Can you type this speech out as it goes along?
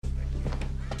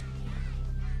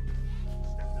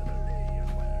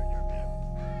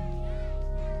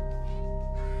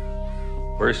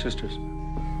Where are your sisters?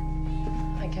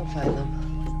 I can't find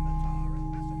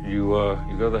them. You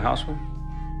go to the house with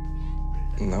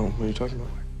them? No, what are you talking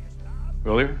about?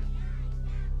 Earlier?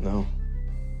 No.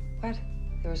 What?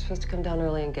 They were supposed to come down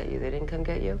early and get you. They didn't come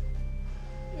get you?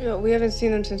 No, we haven't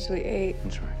seen them since we ate.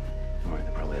 That's right. All right,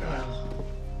 they're probably at our house.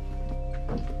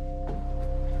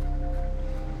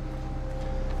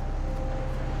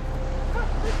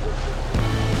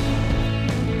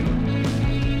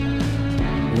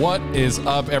 What is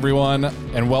up, everyone,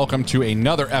 and welcome to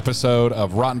another episode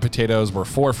of Rotten Potatoes, where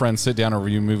four friends sit down and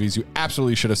review movies you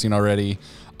absolutely should have seen already.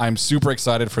 I'm super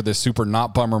excited for this super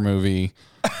not bummer movie.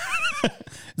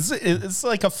 It's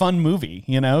like a fun movie,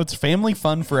 you know? It's family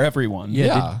fun for everyone.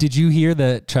 Yeah. Did you hear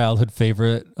the childhood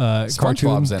favorite cartoon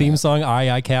SpongeBob's in theme it. song?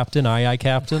 Aye, Captain. Aye,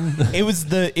 Captain. It was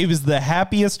the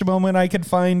happiest moment I could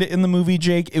find in the movie,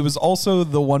 Jake. It was also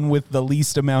the one with the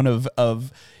least amount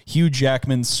of Hugh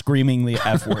Jackman screaming the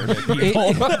F word at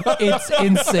people. It's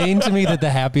insane to me that the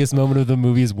happiest moment of the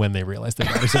movie is when they realize they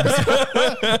got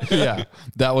her. Yeah,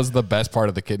 that was the best part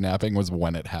of the kidnapping, was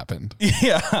when it happened.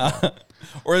 Yeah.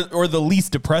 Or the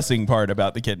least depressing part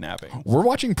about the kidnapping. We're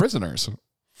watching Prisoners.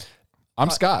 I'm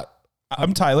Scott.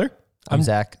 I'm Tyler. I'm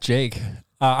Zach. Jake.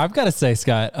 I've got to say,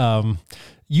 Scott,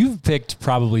 you've picked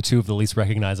probably two of the least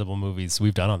recognizable movies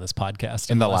we've done on this podcast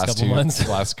In the last couple months.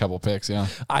 last couple picks, yeah.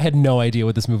 I had no idea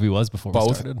what this movie was before we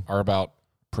Both started. are about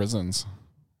prisons.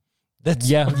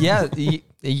 Yeah.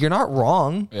 You're not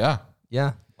wrong. Yeah,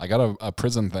 Yeah. I got a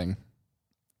prison thing,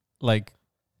 Like,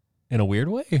 in a weird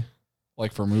way.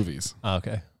 like for movies. Oh,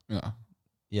 okay. Yeah.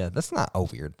 Yeah, that's not a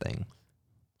weird thing.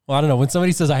 Well, I don't know. When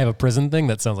somebody says I have a prison thing,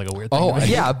 that sounds like a weird thing. Oh, right?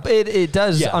 Yeah, but it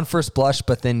does Yeah. on first blush,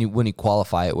 but then when you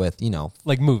qualify it with,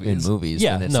 Like in movies. movies,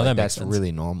 Yeah, then it's no, like, that makes that's sense.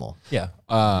 really normal. Yeah.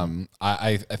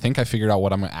 I think I figured out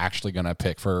what I'm actually gonna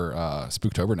pick for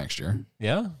Spooktober next year.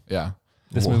 Yeah? Yeah.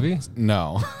 This movie?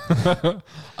 No.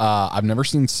 I've never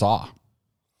seen Saw.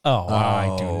 Oh,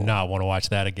 I do not want to watch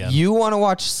that again. You want to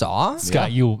watch Saw? Scott,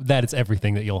 that is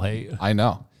everything that you'll hate. I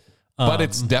know. But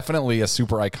it's definitely a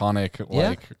super iconic, Yeah.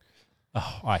 like,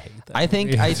 Oh, I hate that. I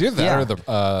think movie. it's either that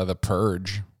or the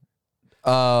Purge.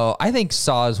 I think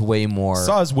Saw is way more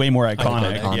Saw is way more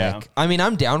iconic. iconic. Yeah. I mean,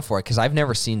 I'm down for it because I've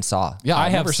never seen Saw. Yeah, I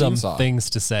I've have never some seen Saw. things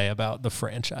to say about the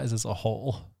franchise as a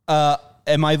whole.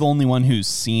 Am I the only one who's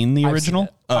seen the original?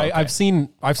 I've seen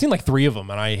like three of them,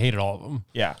 and I hated all of them.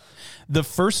 Yeah. The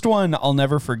first one I'll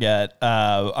never forget.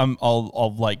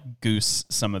 I'll like goose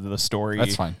some of the story.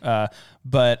 That's fine.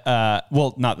 But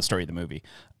not the story of the movie.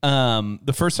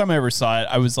 The first time I ever saw it,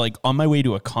 I was like on my way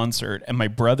to a concert, and my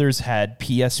brothers had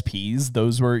PSPs.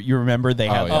 Those were, you remember, they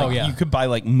had yeah. like, Oh, yeah. you could buy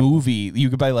like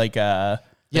like Yeah,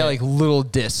 like little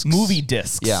discs. movie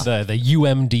discs. Yeah. The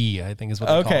UMD, I think, is what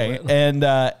they Okay, call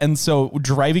it. and so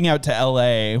driving out to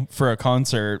LA for a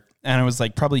concert, and I was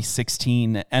like probably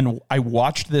 16, and I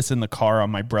watched this in the car on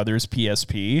my brother's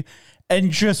PSP, and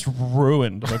just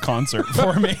ruined the concert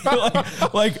for me.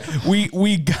 like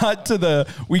we got to the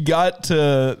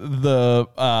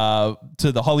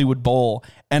Hollywood Bowl,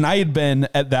 and I had been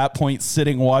at that point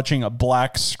sitting watching a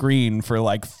black screen for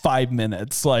like 5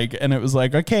 minutes, and it was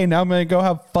like, okay, now I'm gonna go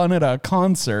have fun at a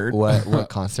concert. What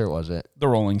concert was it? The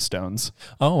Rolling Stones.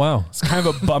 Oh, wow. It's kind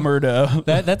of a bummer to.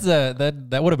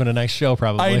 That would have been a nice show,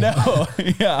 probably. I know.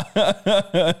 Yeah.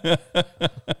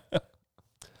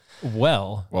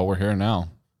 Well, We're here now.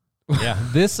 yeah.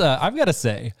 This, I've got to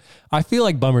say, I feel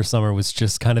like Bummer Summer was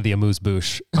just kind of the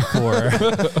amuse-bouche for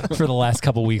the last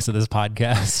couple weeks of this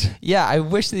podcast. Yeah, I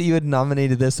wish that you had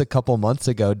nominated this a couple months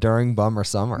ago during Bummer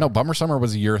Summer. No, Bummer Summer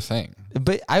was your thing.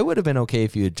 But I would have been okay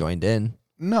if you had joined in.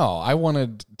 No, I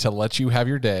wanted to let you have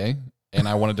your day, and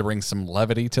I wanted to bring some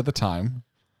levity to the time.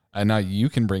 And now you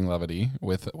can bring levity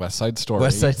with West Side Story.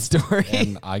 West Side Story.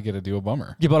 And I get to do a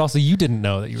bummer. Yeah, but also you didn't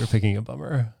know that you were picking a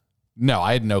Bummer. No,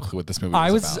 I had no clue what this movie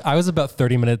was about. I was about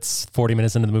 40 minutes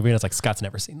into the movie, and it's like, Scott's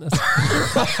never seen this.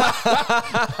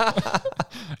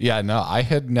 Yeah, no, I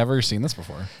had never seen this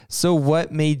before. So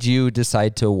what made you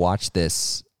decide to watch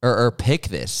this or pick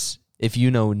this if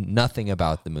you know nothing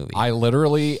about the movie? I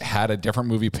literally had a different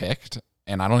movie picked,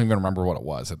 and I don't even remember what it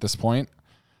was at this point,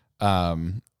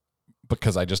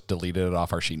 because I just deleted it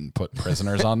off our sheet and put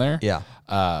Prisoners on there. Yeah.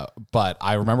 But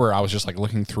I remember I was just like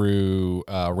looking through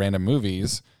random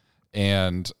movies,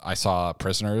 and I saw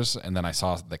Prisoners, and then I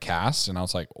saw the cast, and I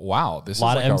was like, wow, this A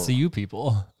lot is of like MCU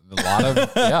people. a lot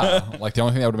of, yeah. Like the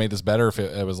only thing that would have made this better if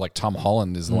it was like Tom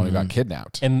Holland is the one who got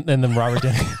kidnapped. And then Robert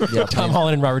Downey, Tom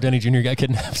Holland and Robert Downey Jr. got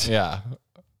kidnapped. Yeah.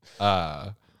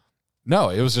 No,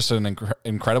 it was just an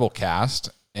incredible cast,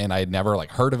 and I had never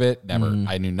like heard of it.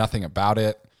 I knew nothing about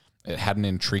it. it had an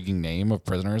intriguing name of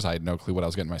Prisoners. I had no clue what I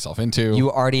was getting myself into.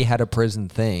 You already had a prison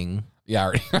thing. Yeah, I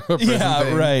already have a prison Yeah,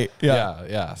 thing. right. Yeah.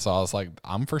 Yeah. So I was like,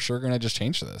 I'm for sure gonna just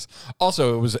change to this.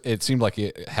 Also, it seemed like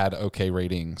it had okay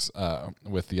ratings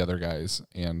with the other guys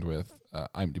and with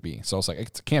IMDb. So I was like,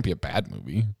 it can't be a bad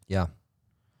movie. Yeah.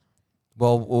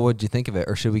 Well, what did you think of it?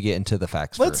 Or should we get into the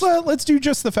facts first? Let's do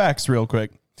just the facts real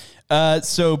quick.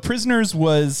 So Prisoners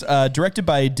was directed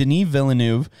by Denis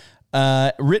Villeneuve,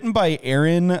 written by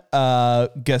Aaron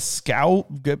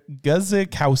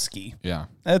Guzikowski. Yeah.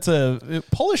 That's a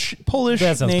Polish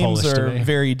That sounds names Polish to are me.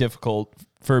 very difficult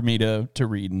for me to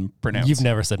read and pronounce. You've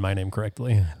never said my name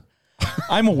correctly.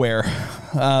 I'm aware,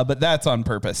 but that's on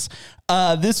purpose.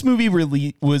 This movie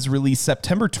was released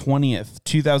September 20th,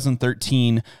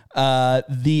 2013.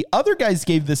 The other guys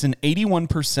gave this an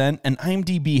 81%, and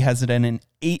IMDb has it at an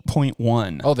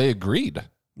 8.1. Oh, they agreed.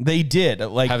 They did.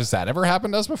 Like, Has that ever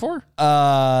happened to us before?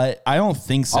 I don't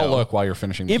think so. I'll look while you're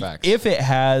finishing the facts. If it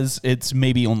has, it's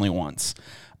maybe only once.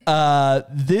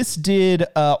 This did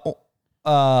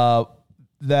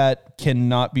that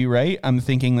cannot be right. I'm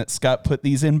thinking that Scott put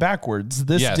these in backwards.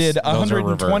 This Yes, did those are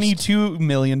 $122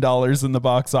 million in the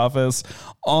box office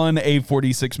on a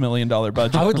 $46 million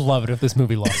budget. I would love it if this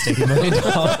movie lost $80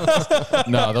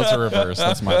 million. No, those are reversed.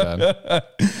 That's my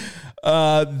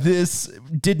bad. This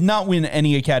did not win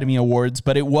any Academy Awards,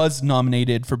 but it was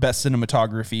nominated for Best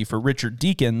Cinematography for Richard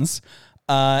Deakins.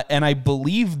 And I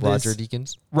believe this... Roger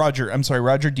Deakins? Roger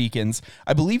Deakins.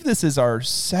 I believe this is our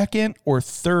second or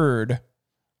third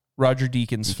Roger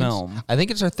Deakins film. I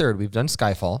think it's our third. We've done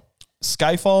Skyfall.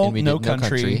 Skyfall, And we No did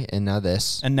Country, and now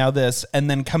this. and now this. And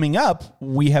then coming up,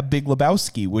 we have Big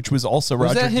Lebowski, which was also Was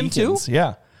Roger that him too? Deakins.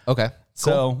 Yeah. Okay.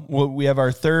 So we have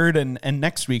our third and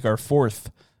next week our fourth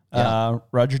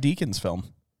Roger Deakins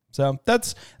film. So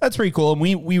that's pretty cool. And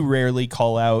we rarely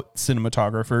call out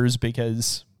cinematographers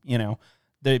because, you know,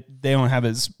 they don't have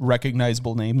as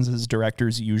recognizable names as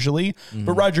directors usually.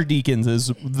 But Roger Deakins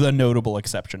is the notable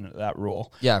exception to that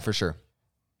rule. Yeah, for sure.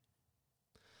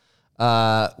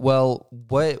 Well,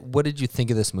 what did you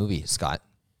think of this movie, Scott?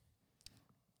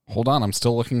 Hold on. I'm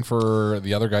still looking for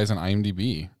the other guys on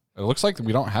IMDb. It looks like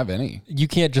we don't have any. You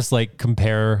can't just like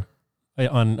compare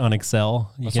on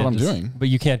Excel. You That's can't what I'm just- doing. But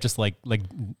you can't just like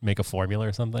make a formula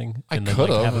or something. I and then, could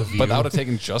like, have a have, view. but that would have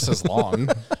taken just as long.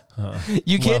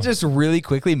 You can't just really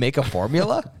quickly make a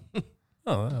formula?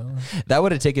 Oh, That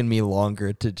would have taken me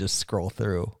longer to just scroll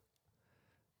through.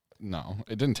 No,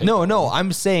 it didn't take. No,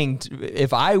 I'm saying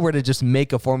if I were to just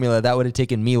make a formula, that would have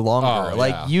taken me longer. Oh,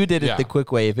 like yeah. you did it Yeah. the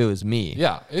quick way if it was me.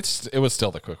 Yeah, it was still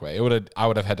the quick way. I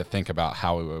would have had to think about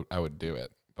how I would do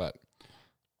it, but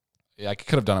yeah, I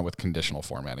could have done it with conditional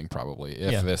formatting probably.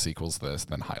 If this equals this,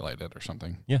 then highlight it or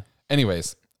something. yeah.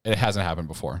 Anyways, it hasn't happened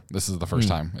before. This is the first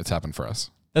time it's happened for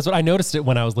us. That's what I noticed it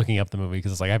when I was looking up the movie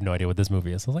because it's like I have no idea what this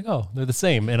movie is. I was like, oh, they're the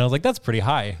same, and I was like, that's pretty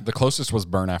high. The closest was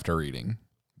Burn After Reading.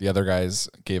 The other guys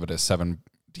gave it a 78%,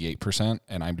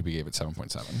 and IMDb gave it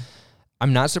 7.7.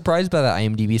 I'm not surprised by the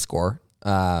IMDb score,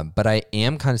 but I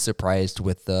am kind of surprised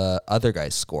with the other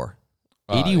guy's score.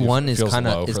 81 it is feels kind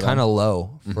low of for is them. kind of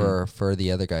low for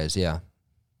the other guys. Yeah.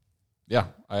 Yeah,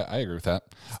 I agree with that.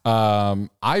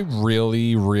 I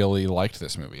really, really liked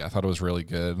this movie. I thought it was really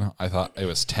good. I thought it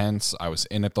was tense. I was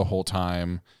in it the whole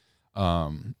time.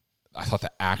 I thought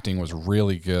the acting was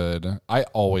really good. I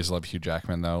always love Hugh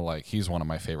Jackman, though. Like, he's one of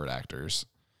my favorite actors.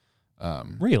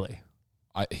 Really?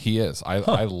 He is.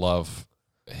 I love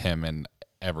him in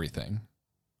everything.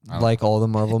 Like all the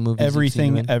Marvel movies. you've seen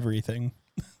him in? Everything.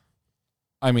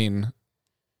 I mean,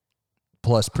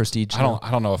 Plus Prestige. I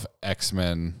don't know if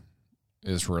X-Men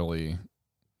is really...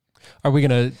 Are we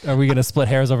gonna split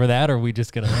hairs over that, or are we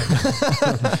just gonna?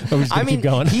 Keep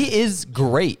going? He is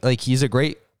great. Like he's a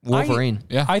great Wolverine.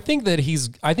 Yeah. I think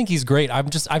he's great.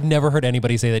 I've never heard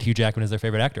anybody say that Hugh Jackman is their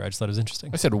favorite actor. I just thought it was interesting.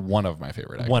 I said one of my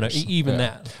favorite actors.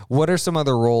 That. What are some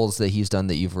other roles that he's done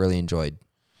that you've really enjoyed?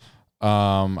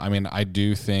 I mean, I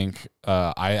do think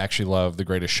I actually love The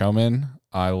Greatest Showman.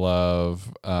 I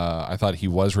thought he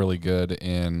was really good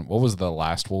in, what was the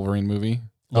last Wolverine movie?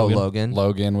 Logan.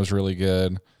 Logan was really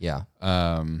good. Yeah.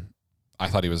 I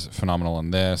thought he was phenomenal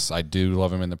in this. I do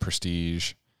love him in The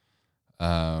Prestige.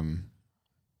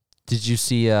 Did you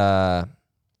see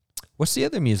what's the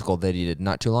other musical that he did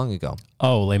not too long ago?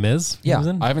 Oh, Les Mis. Yeah. He was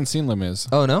in? I haven't seen Les Mis.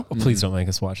 Oh no? Well, please don't make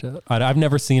us watch it. I've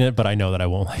never seen it, but I know that I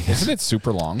won't like it. Isn't it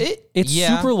super long? It's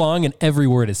super long, and every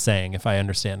word is saying, if I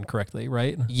understand correctly,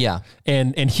 right? Yeah.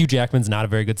 And Hugh Jackman's not a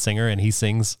very good singer, and he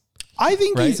sings I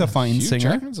think he's a fine Hugh singer.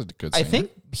 Jackman's a good I singer.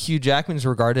 think Hugh Jackman's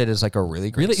regarded as like a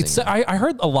really great Really, it's, singer. I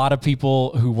heard a lot of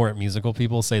people who weren't musical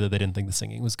people say that they didn't think the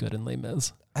singing was good in Les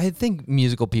Mis. I think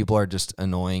musical people are just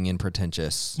annoying and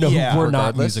pretentious. No, Yeah, who were not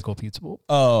regardless. musical people.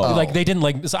 Oh. Like they didn't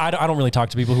like. So I don't really talk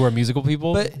to people who are musical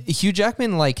people. But Hugh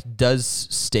Jackman like does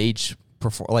stage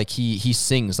perform, like he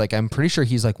sings. Like I'm pretty sure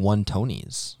he's like won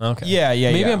Tonys. okay, Yeah.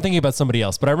 Maybe I'm thinking about somebody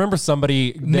else, but I remember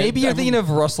somebody. Maybe you're thinking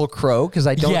of Russell Crowe because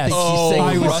I don't Yes. think Oh,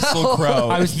 he sings. Russell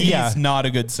Crowe. He's yeah. not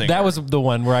a good singer. That was the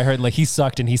one where I heard like he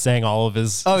sucked and he sang all of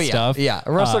his Oh yeah, stuff. yeah.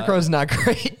 Russell Crowe's not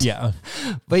great. Yeah.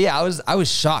 But yeah, I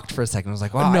was shocked for a second. I was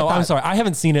like, wow. No, I I'm thought- sorry. I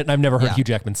haven't seen it and I've never heard Yeah. Hugh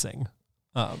Jackman sing.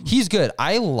 He's good.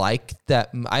 I like that.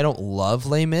 I don't love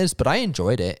Les Mis, but I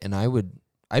enjoyed it, and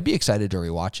I'd be excited to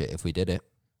rewatch it if we did it.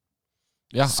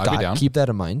 Yeah, Scott, I'd be down. keep that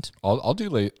in mind. I'll do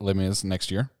Les Mis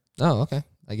next year. Oh, okay.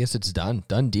 I guess it's done.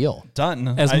 Done deal. done.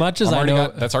 As much as I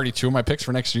know, That's already 2 of my picks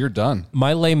for next year done.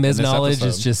 my Les Mis in this knowledge is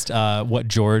episode. just what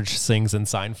George sings in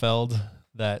Seinfeld.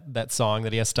 That song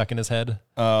that he has stuck in his head.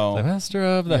 The Oh, master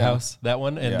of the house. That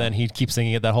one. And Yeah. then he keeps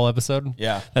singing it that whole episode.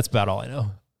 yeah. That's about all I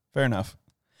know. Fair enough.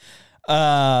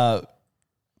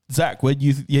 Zach,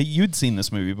 you'd seen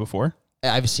this movie before?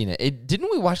 I've seen it. Didn't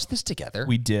we watch this together?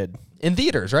 We did. in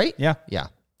theaters, right? Yeah. Yeah.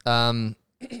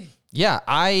 Yeah,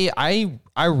 I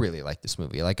really like this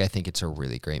movie. Like, I think it's a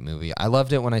really great movie. I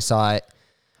loved it when I saw it.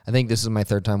 I think this is my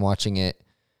third time watching it.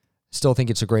 Still think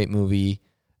it's a great movie.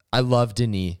 I love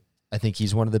Denis. I think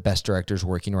he's one of the best directors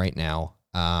working right now.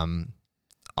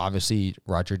 Obviously,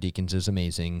 Roger Deakins is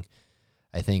amazing.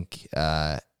 I think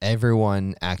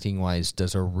everyone acting-wise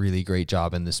does a really great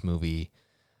job in this movie.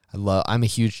 I'm a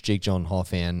huge Jake Gyllenhaal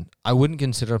fan. I wouldn't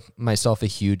consider myself a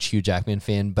huge Hugh Jackman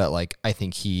fan, but like I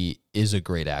think he is a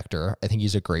great actor. I think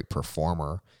he's a great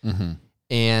performer,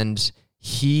 and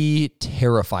he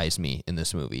terrifies me in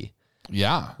this movie.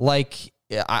 Yeah. Like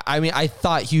I mean, I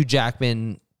thought Hugh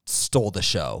Jackman stole the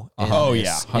show. In Oh,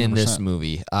 this, yeah, in this 100%.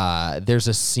 movie. There's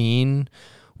a scene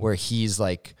where he's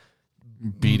like.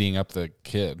 Beating up the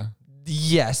kid.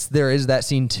 Yes, there is that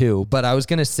scene too. But I was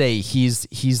gonna say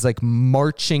he's like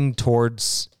marching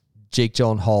towards Jake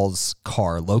Gyllenhaal's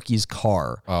car, Loki's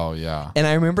car. Oh, yeah. And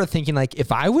I remember thinking, like,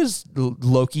 if I was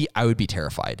Loki, I would be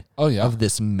terrified. Oh, yeah. Of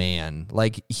this man.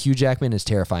 Like, Hugh Jackman is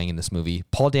terrifying in this movie.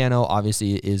 Paul Dano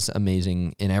obviously is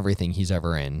amazing in everything he's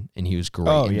ever in, and he was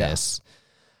great in this.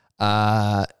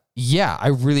 Yeah, I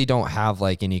really don't have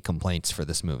like any complaints for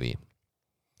this movie.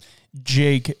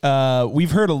 Jake,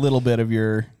 we've heard a little bit of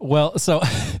your. Well, so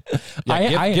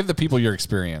Yeah, give the people your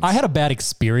experience. I had a bad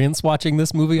experience watching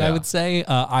this movie, I Yeah. would say.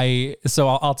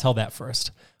 I'll tell that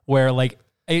first. Where like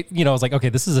I was like, okay,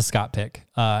 this is a Scott pick,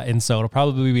 and so it'll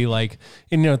probably be like,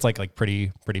 and it's like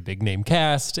pretty big name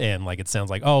cast, and like it sounds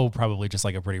like probably just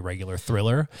like a pretty regular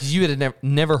thriller. You had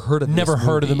never heard of this Never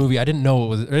heard of the movie. movie. I didn't know it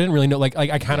was. I didn't really know. Like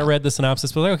I kind of read the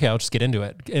synopsis, but like okay, I'll just get into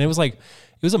it. And it was like.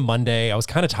 It was a Monday. I was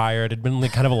kind of tired. It'd been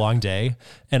like kind of a long day,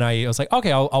 and I was like,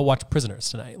 okay, I'll watch Prisoners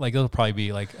tonight. Like it'll probably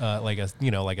be like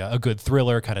a good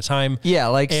thriller kind of time. Yeah,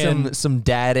 like And- some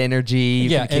dad energy. You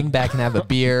Yeah, can kick and- back and have a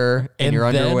beer in And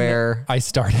your then underwear. I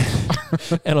started,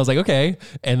 and I was like, okay,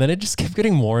 and then it just kept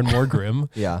getting more and more grim.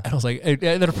 Yeah. and I was like, and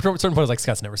at a certain point, I was like,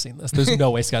 Scott's never seen this. There's no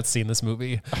way Scott's seen this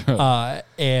movie,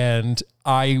 and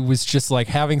I was just like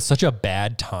having such a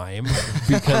bad time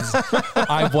because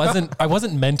I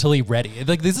wasn't mentally ready.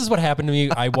 Like this is what happened to me.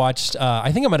 I watched.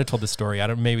 I think I might have told this story.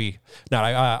 Maybe not.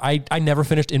 I never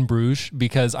finished In Bruges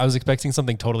because I was expecting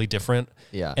something totally different.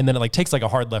 Yeah. And then it like takes like a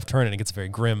hard left turn and it gets very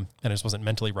grim, and I just wasn't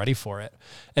mentally ready for it.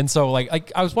 And so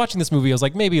like I was watching this movie. I was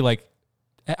like maybe like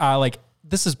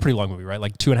this is a pretty long movie, right?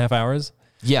 Like 2.5 hours.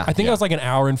 Yeah. I think I was like an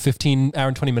hour and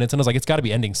 20 minutes. And I was like, it's got to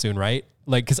be ending soon, right?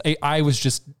 Like, because I was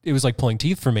just, it was like pulling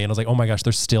teeth for me. And I was like, oh my gosh,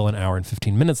 there's still an hour and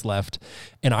 15 minutes left.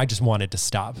 And I just wanted to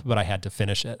stop, but I had to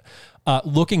finish it.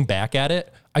 Looking back at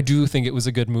it, I do think it was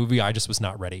a good movie. I just was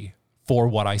not ready for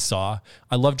what I saw.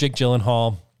 I love Jake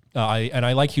Gyllenhaal.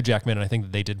 I like Hugh Jackman, and I think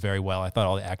that they did very well. I thought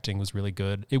all the acting was really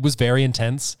good. It was very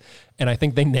intense, and I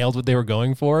think they nailed what they were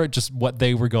going for. Just what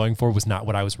they were going for was not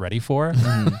what I was ready for.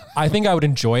 I think I would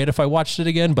enjoy it if I watched it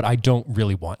again, but I don't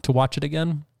really want to watch it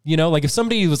again. Like if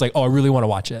somebody was like, oh, I really want to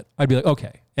watch it, I'd be like,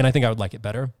 okay. And I think I would like it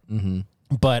better.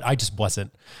 But I just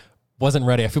wasn't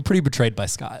ready. I feel pretty betrayed by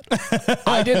Scott.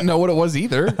 I didn't know what it was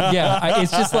either. Yeah,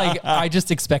 it's just like I just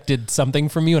expected something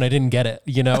from you and I didn't get it,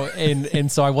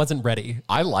 and so I wasn't ready.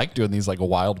 I like doing these like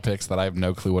wild picks that I have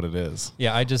no clue what it is.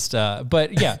 Yeah, I just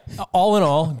but yeah, all in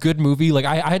all, good movie. Like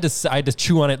I had to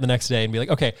chew on it the next day and be like,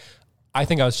 okay, I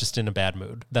think I was just in a bad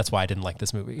mood. That's why I didn't like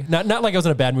this movie. Not like I was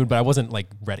in a bad mood, but I wasn't like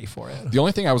ready for it. The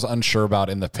only thing I was unsure about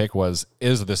in the pick was,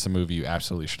 is this a movie you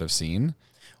absolutely should have seen?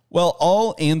 Well,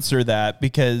 I'll answer that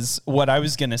because what I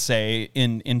was going to say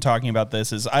in talking about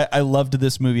this is I loved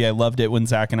this movie. I loved it when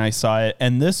Zach and I saw it.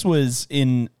 And this was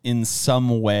in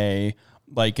some way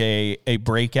like a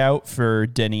breakout for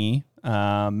Denis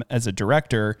as a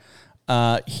director.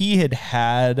 He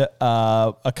had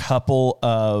a couple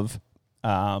of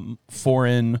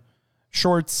foreign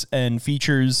shorts and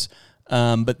features,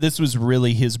 but this was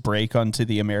really his break onto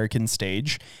the American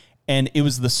stage. And it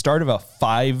was the start of a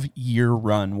 5-year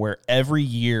run where every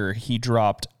year he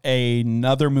dropped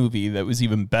another movie that was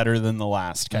even better than the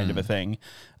last, kind of a thing.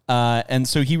 And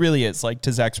so he really is, like,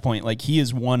 to Zach's point, like, he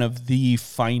is one of the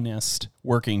finest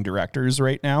working directors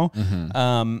right now.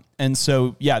 And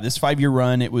so, yeah, this 5-year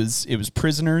run, it was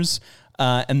Prisoners,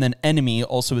 and then Enemy,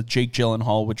 also with Jake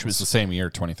Gyllenhaal, which was the same year,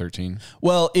 2013.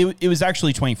 Well, it was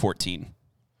actually 2014.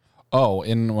 Oh,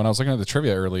 when I was looking at the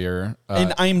trivia earlier, In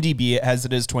IMDb, it has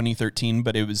it as 2013,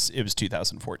 but it was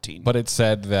 2014. but it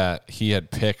said that he had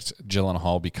picked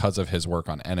Gyllenhaal because of his work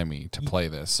on Enemy to play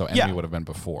this. So Enemy would have been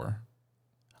before.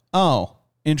 Oh,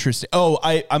 interesting. Oh,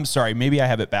 I'm sorry. Maybe I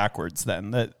have it backwards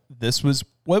then. That this was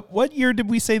what year did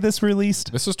we say this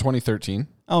released? This was 2013.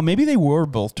 Oh, maybe they were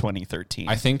both 2013.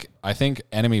 I think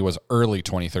Enemy was early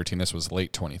 2013. This was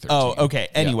late 2013. Oh, okay.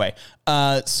 Anyway,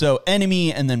 so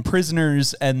Enemy, and then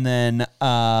Prisoners, and then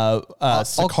I'll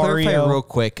clarify Sicario. real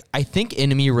quick. I think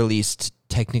Enemy released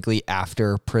technically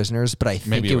after Prisoners, but I think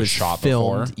Maybe it it was was shot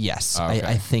filmed. before? Yes, Oh, okay.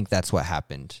 I think that's what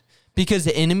happened. Because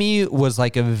the Enemy was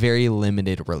like a very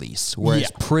limited release, whereas Yeah.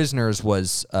 Prisoners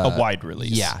was A wide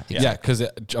release. Yeah, Yeah, because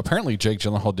apparently Jake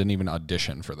Gyllenhaal didn't even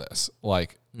audition for this.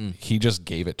 Like, he just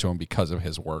gave it to him because of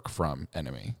his work from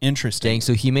Enemy. Interesting. Dang,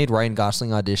 so he made Ryan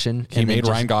Gosling audition. He and then made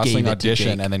just Ryan Gosling gave it to audition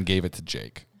Jake. and then gave it to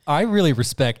Jake. I really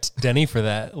respect Denny for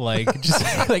that. Like, just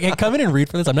like, hey, come in and read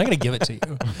for this. I'm not going to give it to you,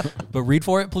 but read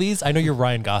for it, please. I know you're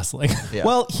Ryan Gosling. Yeah.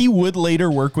 Well, he would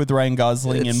later work with Ryan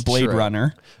Gosling in It's Blade true.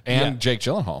 Runner. And Jake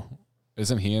Gyllenhaal.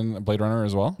 Isn't he in Blade Runner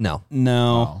as well? No.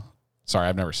 No. Oh. Sorry,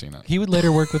 I've never seen it. He would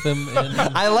later work with him. In,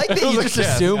 I like that you just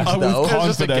assumed, though.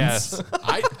 Confidence.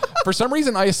 For some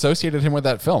reason, I associated him with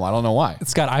that film. I don't know why.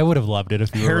 Scott, I would have loved it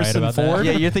if you Harrison were right Ford? about that.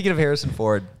 Yeah, you're thinking of Harrison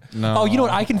Ford. No. Oh, you know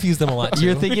what? I confuse them a lot. Too.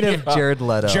 You're thinking of Jared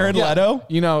Leto. Jared Leto?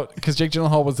 You know, because Jake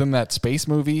Gyllenhaal was in that space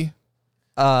movie.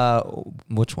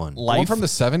 Which one? The one from the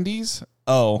 70s?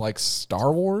 Oh. Like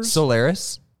Star Wars?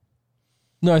 Solaris.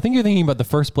 No, I think you're thinking about the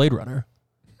first Blade Runner.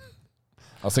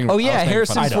 I was thinking, Oh I was yeah, thinking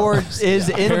Harrison Funny Ford is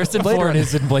in Harrison Blade Ford Runner.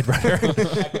 is in Blade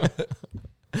Runner.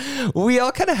 We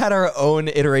all kind of had our own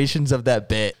iterations of that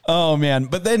bit. Oh man,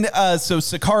 but then so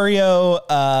Sicario,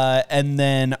 and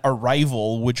then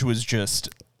Arrival, which was just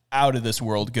out of this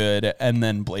world good, and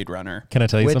then Blade Runner. Can I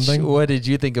tell you something? What did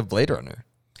you think of Blade Runner?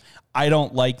 I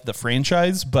don't like the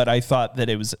franchise, but I thought that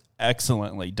it was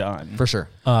excellently done. For sure.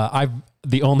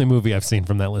 The only movie I've seen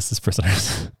from that list is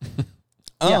Prisoners.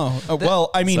 Well,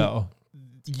 I mean, So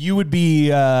you would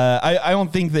be. I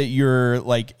don't think that you're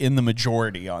like in the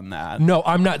majority on that. no,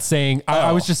 I'm not saying.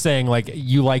 I was just saying like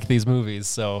you like these movies,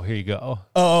 so here you go.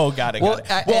 Oh, got it. Well,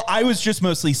 Got it. I was just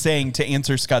mostly saying to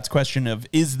answer Scott's question of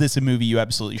is this a movie you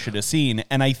absolutely should have seen?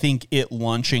 And I think it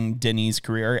launching Denis'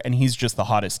 career, and he's just the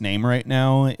hottest name right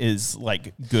now, is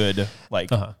like good. Like,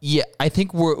 Yeah, I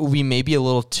think we may be a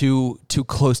little too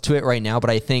close to it right now, but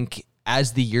I think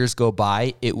as the years go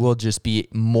by, it will just be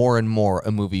more and more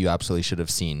a movie you absolutely should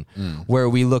have seen. Where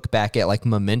we look back at like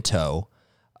Memento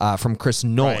from Chris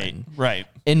Nolan. right.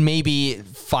 And maybe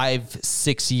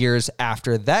 5-6 years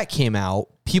after that came out,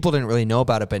 people didn't really know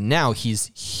about it, but now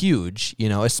he's huge, you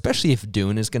know, especially if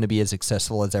Dune is going to be as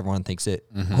successful as everyone thinks it,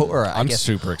 or I I'm guess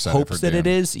super excited hopes for that it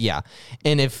Dune. is. Yeah.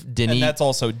 And if Denis, And that's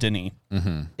also Denis.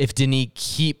 if Denis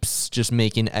keeps just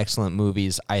making excellent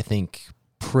movies, I think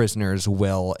Prisoners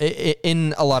will,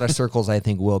 in a lot of circles, I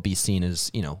think will be seen as,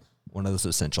 you know, one of those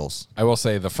essentials. I will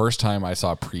say the first time I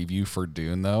saw a preview for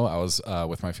Dune, though, I was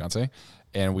with my fiance,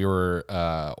 and we were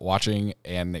watching,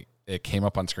 and it came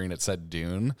up on screen. It said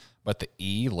Dune, but the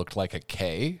E looked like a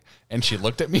K, and she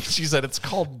looked at me. She said, "It's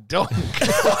called Dunk,"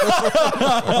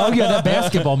 Oh yeah, that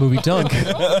basketball movie Dunk. and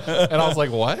I was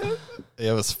like, "What?"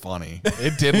 It was funny.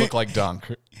 It did look like Dunk.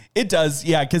 It does,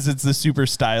 yeah, because it's the super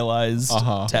stylized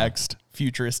text,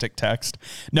 futuristic text.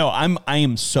 No, I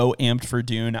am so amped for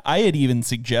Dune. I had even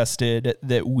suggested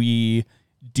that we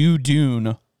do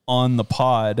Dune on the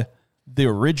pod, the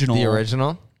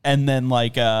original, and then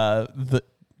like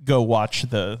go watch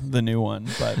the new one.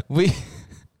 But We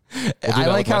We'll do I that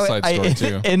like with how West Side I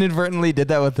Story, too. inadvertently did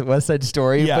that with the West Side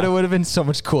Story, Yeah. but it would have been so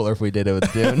much cooler if we did it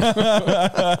with Dune.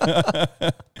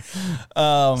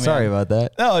 Oh, man. Sorry about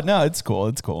that. No, it's cool.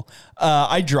 It's cool.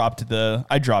 I dropped the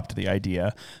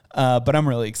idea, but I'm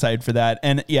really excited for that.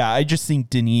 And yeah, I just think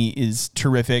Denis is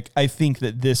terrific. I think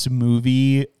that this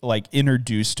movie like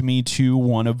introduced me to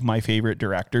one of my favorite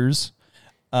directors.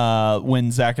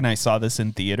 When Zach and I saw this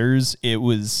in theaters, it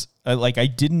was like I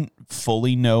didn't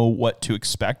fully know what to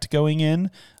expect going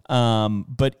in,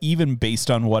 but even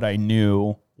based on what I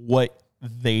knew, what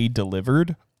they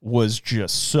delivered was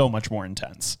just so much more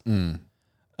intense.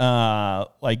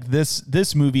 Like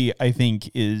this movie, I think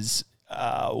is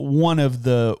one of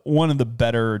the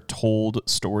better told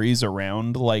stories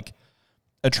around like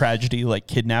a tragedy like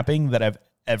kidnapping that I've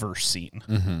ever seen.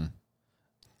 Mm-hmm.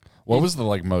 What was the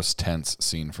like most tense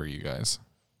scene for you guys?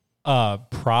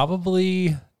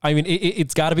 Probably. I mean,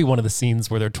 it's got to be one of the scenes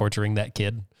where they're torturing that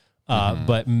kid.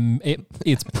 But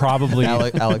it's probably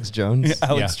Alex Jones.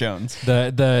 Alex Jones.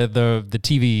 the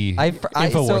TV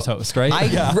Infowars host, right?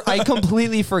 I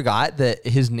completely forgot that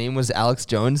his name was Alex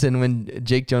Jones, and when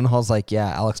Jake Gyllenhaal's like, "Yeah,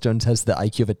 Alex Jones has the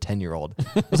IQ of a 10-year-old,"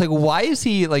 I was like, "Why is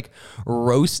he like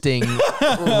roasting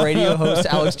radio host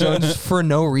Alex Jones for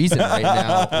no reason right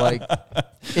now?" Like,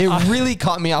 it really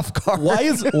caught me off guard.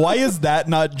 Why is that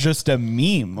not just a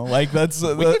meme? Like that's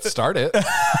We could start it.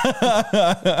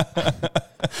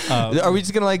 Are we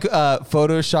just gonna like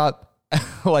Photoshop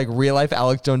like real life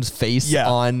Alex Jones' face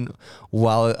on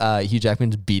while Hugh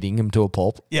Jackman's beating him to a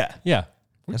pulp? Yeah. We That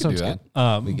could do sounds that.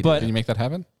 good. But Can you make that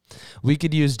happen? We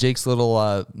could use Jake's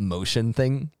little motion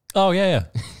thing. oh yeah,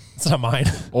 it's not mine.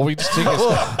 Well, we just take it.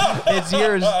 It's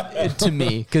yours to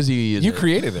me because you use You it.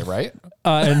 created it, right?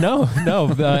 No.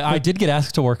 I did get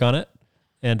asked to work on it,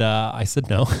 and I said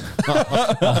no.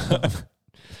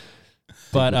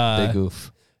 But Big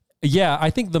oof. yeah, I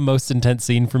think the most intense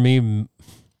scene for me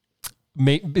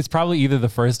it's probably either the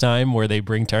first time where they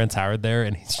bring Terrence Howard there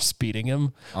and he's just beating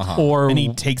him, or And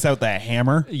he takes out that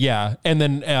hammer. yeah, and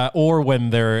then or when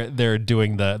they're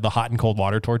doing the hot and cold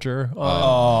water torture.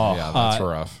 Yeah, that's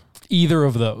rough. Either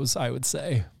of those, I would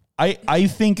say. I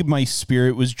think my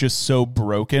spirit was just so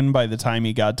broken by the time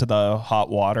he got to the hot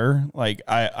water. Like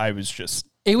I was just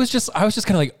I was just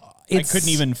kind of like, I couldn't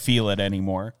even feel it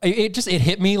anymore. It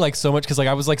hit me like so much because like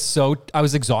I was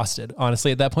exhausted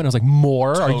honestly at that point. I was like,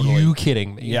 more? Totally. Are you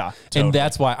kidding me? Yeah, totally. And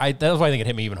that's why I think it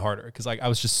hit me even harder because like I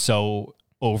was just so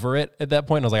over it at that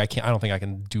point. I was like, I don't think I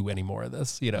can do any more of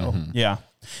this, you know? Yeah.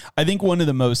 I think one of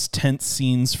the most tense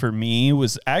scenes for me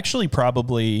was actually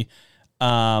probably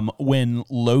when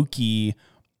Loki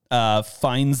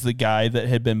finds the guy that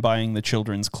had been buying the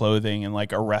children's clothing and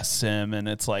like arrests him, and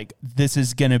it's like, this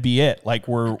is gonna be it. Like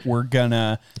we're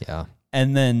gonna, Yeah.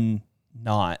 and then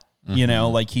not. You know,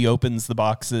 like he opens the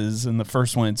boxes, and the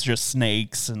first one it's just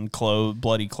snakes and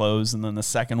bloody clothes, and then the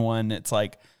second one it's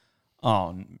like,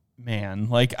 oh man,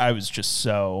 like I was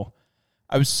so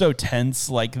tense,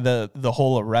 like the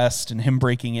whole arrest and him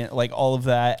breaking it, like all of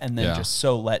that, and then just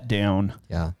so let down.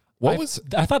 Yeah.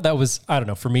 I thought that was, I don't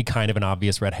know, for me kind of an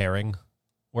obvious red herring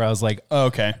where I was like,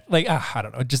 Okay. like, I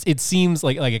don't know, just it seems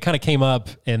like it kind of came up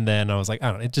and then I was like, I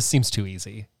don't know, it just seems too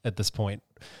easy at this point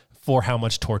for how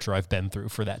much torture I've been through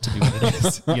for that to be what it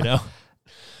is, you know?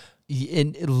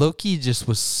 And Loki just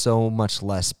was so much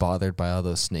less bothered by all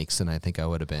those snakes than I think I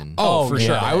would have been. Oh, for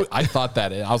sure. yeah. I thought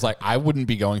that. I was like, I wouldn't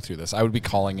be going through this. I would be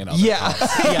calling in other Yeah.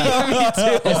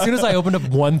 As soon as I opened up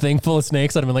one thing full of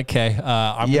snakes, I'd have been like, okay,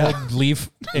 I'm Yeah. going to leave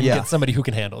and Yeah. get somebody who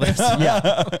can handle this.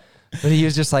 Yeah. But he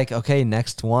was just like, okay,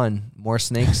 next one, more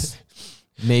snakes.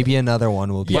 Maybe another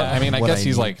one will be. Yeah, I mean, I what guess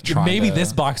he's need. like trying Maybe to-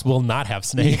 this box will not have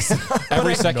snakes.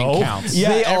 every second No. counts. Yeah,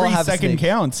 They all every have second snakes.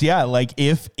 counts. Yeah, like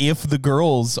if the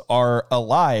girls are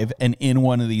alive and in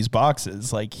one of these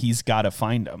boxes, like he's got to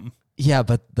find them. Yeah,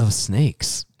 but those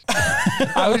snakes.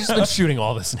 I would have just been shooting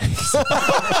all the snakes.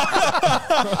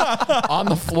 On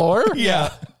the floor?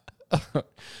 Yeah.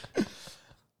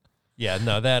 Yeah,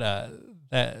 no, that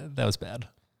was bad.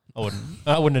 I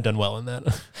wouldn't have done well in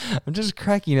that. I'm just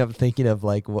cracking up thinking of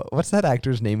like, what's that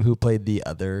actor's name who played the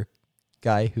other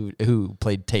guy who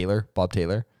played Taylor, Bob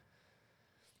Taylor?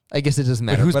 I guess it doesn't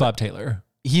But matter. who's Bob Taylor?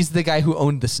 He's the guy who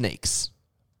owned the snakes.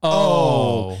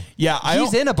 Oh, Yeah,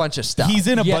 He's in a bunch of stuff. He's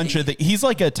in a Yeah, bunch of he's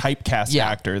like a typecast Yeah.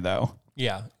 actor though.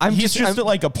 yeah. He's just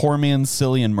like a poor man's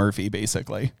Cillian Murphy,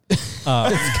 basically.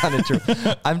 It's kind of true.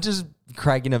 I'm just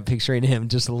cracking up picturing him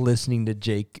just listening to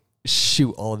Jake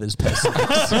shoot all of his pet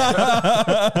snakes.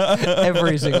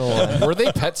 Every single one. Were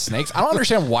they pet snakes? I don't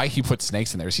understand why he put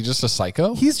snakes in there. Is he just a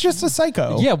psycho? He's just a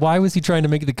psycho. Yeah, why was he trying to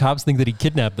make the cops think that he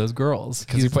kidnapped those girls?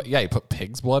 Because he put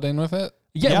pig's blood in with it.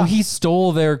 Yeah, well, he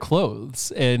stole their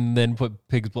clothes and then put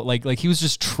pig's blood. Like he was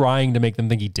just trying to make them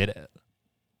think he did it.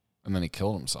 And then he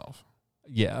killed himself.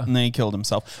 Yeah. And then he killed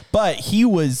himself. But he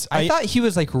was... I thought he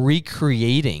was like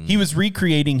recreating. He was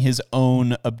recreating his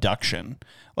own abduction.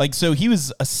 Like, so he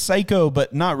was a psycho,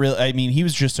 but not really. I mean, he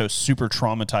was just a super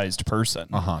traumatized person.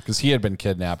 Because he had been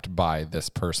kidnapped by this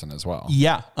person as well.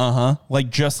 Yeah. Like,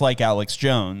 just like Alex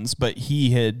Jones, but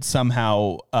he had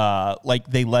somehow, like,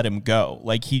 they let him go.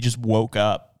 Like, he just woke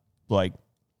up, like,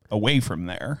 away from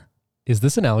there. Is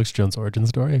this an Alex Jones origin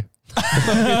story?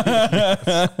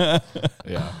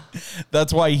 Yeah.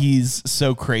 That's why he's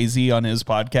so crazy on his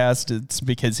podcast. It's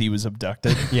because he was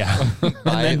abducted. Yeah. And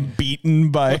then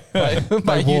beaten by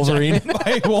Wolverine.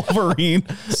 by Wolverine.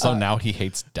 So now he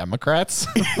hates Democrats?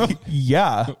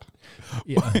 Yeah.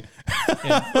 Yeah.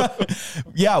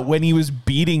 Yeah, when he was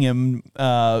beating him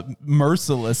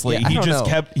mercilessly, Yeah, I he don't just know.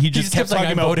 kept kept talking saying,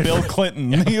 "I about voted Bill for-"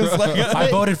 Clinton. He was like,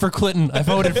 I voted for Clinton. I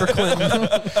voted for Clinton.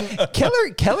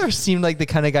 Keller seemed like the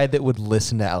kind of guy that would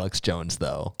listen to Alex Jones,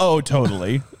 though. "Oh,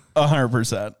 totally,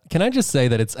 100%." Can I just say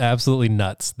that it's absolutely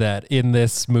nuts that in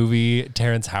this movie,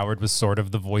 Terrence Howard was sort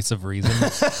of the voice of reason,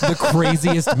 the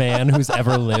craziest man who's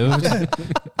ever lived.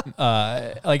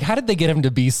 Like, how did they get him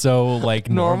to be so like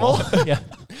normal? Yeah,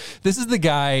 this is the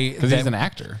guy Because he's an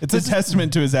actor. It's a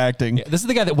testament to his acting. Yeah, this is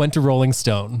the guy that went to Rolling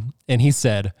Stone and he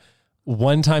said,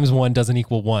 1 times 1 doesn't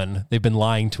equal 1. They've been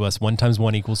lying to us. 1 times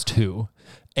 1 equals 2.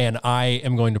 And I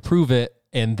am going to prove it.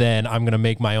 And then I'm going to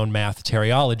make my own math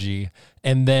teriology.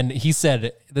 And then he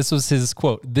said, this was his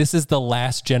quote, "This is the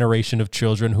last generation of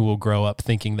children who will grow up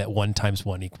thinking that 1 times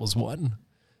 1 equals 1.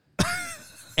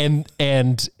 And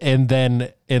then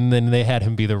they had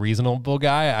him be the reasonable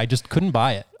guy. I just couldn't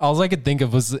buy it. All I could think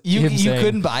of was You him saying,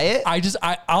 couldn't buy it?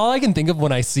 all I can think of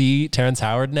when I see Terrence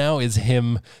Howard now is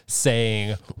him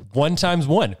saying 1 times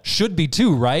 1 should be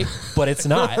 2, right? But it's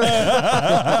not.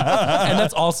 And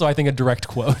that's also, I think, a direct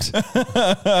quote.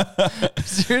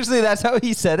 Seriously, that's how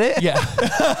he said it? Yeah.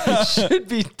 It should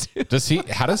be 2.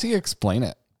 How does he explain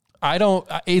it? I don't,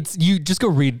 it's, you just go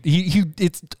read,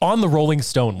 it's on the Rolling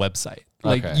Stone website.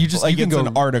 Like Okay. you just, Like you can it's go,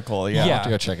 an article. Yeah. I'll have to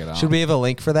go check it out. Should we have a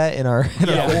link for that in our...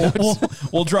 Yeah.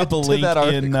 We'll drop a link that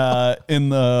on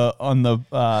the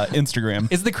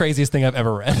Instagram. It's the craziest thing I've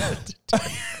ever read.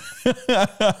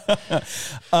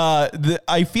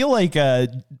 I feel like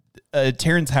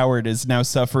Terrence Howard is now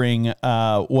suffering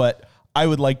what I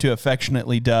would like to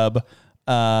affectionately dub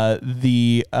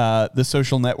the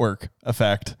Social Network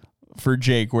effect for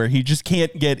Jake, where he just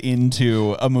can't get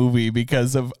into a movie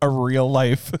because of a real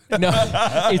life. No,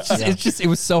 it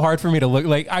was so hard for me to look.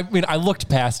 Like, I mean, I looked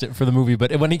past it for the movie,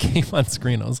 but when he came on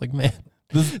screen, I was like, man,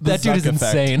 that dude is Zuck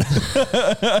effect. insane.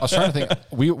 I was trying to think.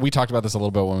 We talked about this a little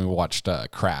bit when we watched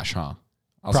Crash, huh?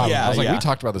 I was Probably. like, Yeah. we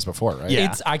talked about this before, right?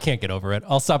 Yeah. I can't get over it.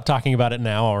 I'll stop talking about it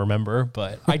now. I'll remember,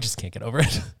 but I just can't get over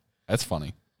it. That's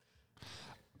funny.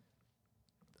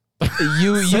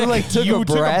 You like took you a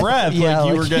breath. like you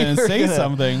were going to say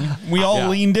something. We all Yeah.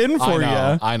 leaned in for you.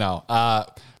 I know.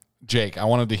 Jake, I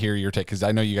wanted to hear your take because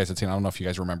I know you guys had seen. I don't know if you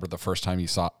guys remember the first time you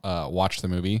watched the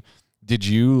movie. Did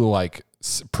you like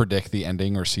predict the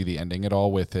ending or see the ending at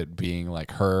all with it being like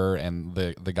her and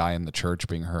the guy in the church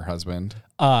being her husband?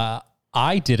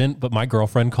 I didn't, but my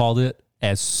girlfriend called it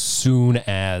as soon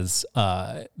as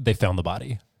they found the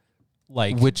body.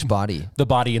 Like Which body? the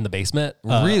body in the basement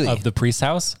Really? of the priest's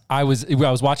house. I was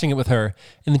watching it with her,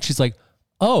 and then she's like,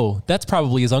 "Oh, that's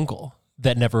probably his uncle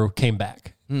that never came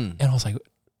back." And I was like,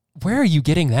 "Where are you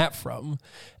getting that from?"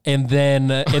 And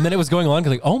then it was going on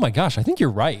like, "Oh my gosh, I think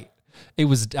you're right."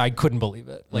 I couldn't believe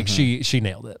it. Like she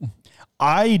nailed it.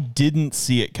 I didn't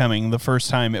see it coming the first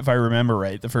time, if I remember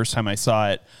right, the first time I saw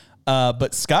it.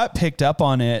 But Scott picked up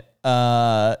on it.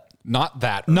 Not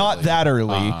that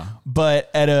early, but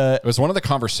It was one of the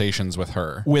conversations with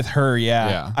her. Yeah.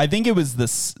 Yeah. I think it was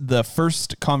the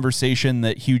first conversation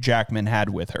that Hugh Jackman had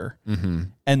with her. Mm-hmm.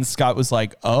 And Scott was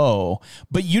like, "Oh,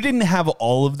 but you didn't have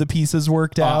all of the pieces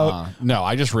worked out." No,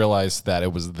 I just realized that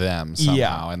it was them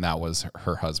somehow, and that was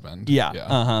her husband.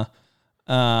 Yeah.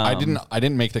 I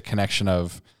didn't make the connection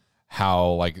of how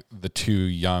like the two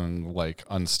young like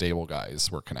unstable guys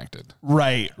were connected.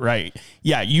 Right.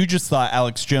 Yeah, you just thought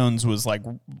Alex Jones was like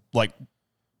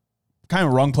kind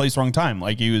of wrong place, wrong time.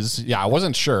 Like he was. Yeah, I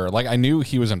wasn't sure. Like I knew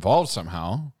he was involved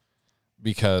somehow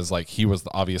because like he was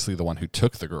obviously the one who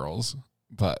took the girls,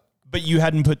 but you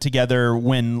hadn't put together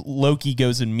when Loki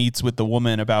goes and meets with the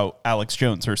woman about Alex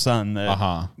Jones, her son.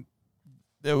 That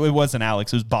it wasn't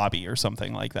Alex, it was Bobby or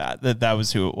something like that. That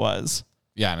was who it was.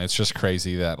 yeah, and it's just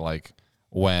crazy that like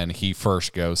when he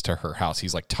first goes to her house,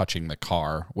 he's like touching the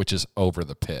car, which is over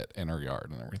the pit in her yard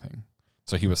and everything.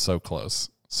 So he was so close,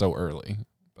 so early.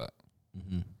 But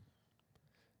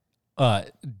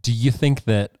Do you think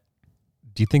that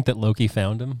Loki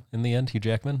found him in the end, Hugh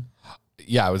Jackman?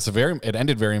 yeah, it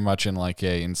ended very much in like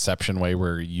a Inception way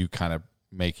where you kind of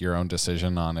make your own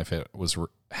decision on if it was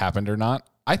happened or not.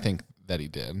 I think that he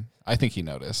did. I think he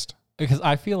noticed. Because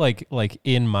I feel like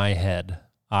in my head,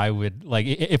 I would like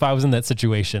if I was in that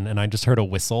situation and I just heard a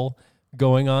whistle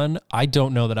going on. I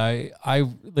don't know that I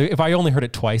if I only heard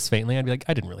it twice faintly, I'd be like,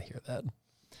 I didn't really hear that.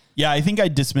 Yeah, I think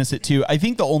I'd dismiss it too. I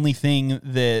think the only thing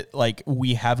that like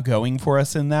we have going for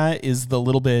us in that is the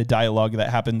little bit of dialogue that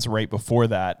happens right before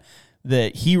that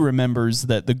he remembers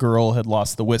that the girl had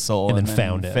lost the whistle and then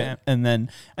found it. And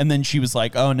then she was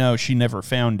like, "Oh no, she never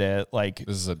found it. Like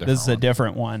This is a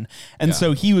different one." And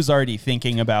so he was already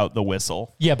thinking about the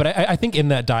whistle. Yeah, but I think in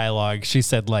that dialogue, she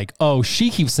said like, "Oh,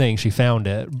 she keeps saying she found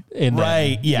it." And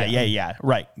Right. then, Yeah.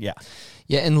 Right. Yeah.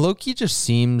 Yeah, and Loki just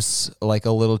seems like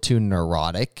a little too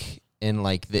neurotic and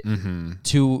like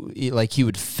too like he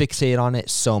would fixate on it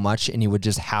so much and he would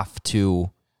just have to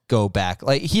go back.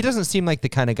 Like he doesn't seem like the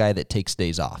kind of guy that takes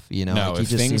days off, you know? No, like, if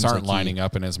things aren't lining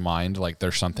up in his mind, like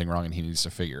there's something wrong and he needs to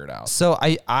figure it out. So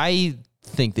I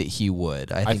think that he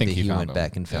would. I think that he went him.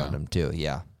 back and found him too.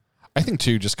 Yeah. I think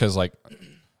too, just because like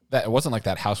that, it wasn't like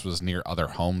that house was near other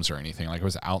homes or anything. Like it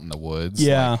was out in the woods.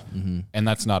 Yeah. like, and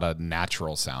that's not a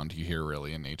natural sound you hear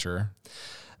really in nature.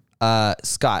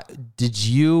 Scott, did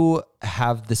you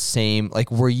have the same,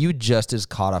 like, were you just as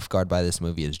caught off guard by this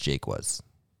movie as Jake was?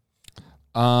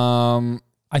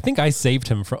 I think I saved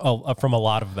him from a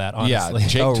lot of that. Honestly, Yeah,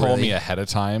 Jake Oh, told really? me ahead of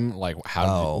time, like,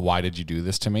 why did you do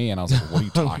this to me? And I was like, what are you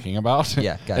talking about?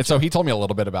 Yeah, gotcha. And so he told me a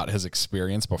little bit about his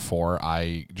experience before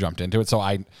I jumped into it. So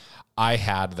I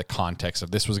had the context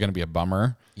of this was going to be a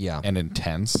bummer, and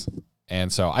intense,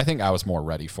 and so I think I was more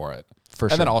ready for it. For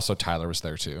and then sure. also Tyler was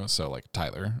there too. So like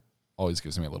Tyler always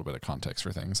gives me a little bit of context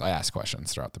for things. I ask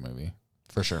questions throughout the movie.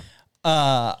 For sure.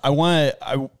 I want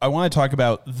to talk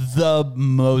about the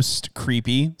most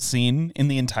creepy scene in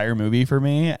the entire movie for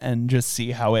me, and just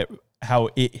see how it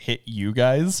hit you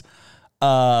guys.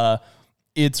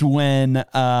 It's when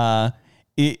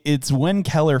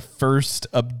Keller first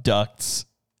abducts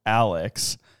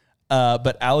Alex.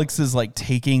 But Alex is like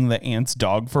taking the aunt's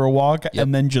dog for a walk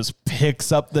and then just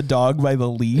picks up the dog by the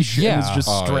leash and is just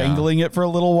strangling it for a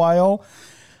little while.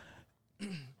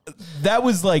 That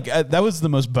was like that was the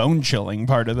most bone chilling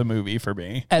part of the movie for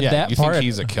me. at that you part, think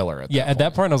he's a killer? at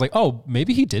that point, I was like, oh,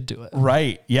 maybe he did do it.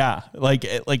 Right? Yeah. Like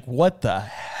what the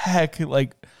heck?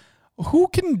 Like who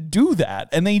can do that?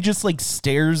 And then he just like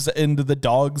stares into the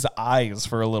dog's eyes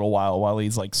for a little while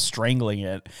he's like strangling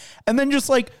it, and then just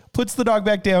like puts the dog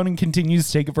back down and continues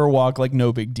to take it for a walk like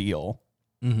no big deal.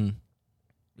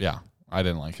 Yeah, I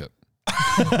didn't like it.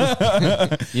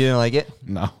 You didn't like it?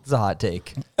 No, It's a hot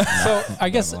take. So I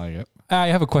guess didn't like it. I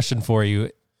have a question for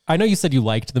you. I know you said you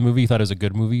liked the movie, you thought it was a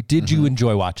good movie. Did you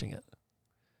enjoy watching it?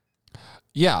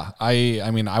 Yeah, I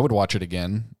mean, I would watch it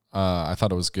again. I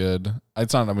thought it was good.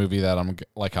 It's not a movie that I'm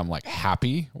like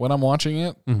happy when I'm watching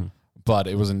it, but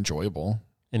it was enjoyable.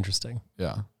 Interesting.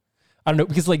 Yeah. I don't know,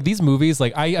 because like these movies,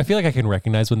 like I feel like I can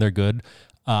recognize when they're good,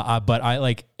 but I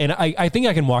like, and I think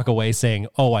I can walk away saying,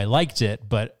 oh, I liked it,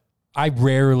 but I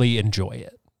rarely enjoy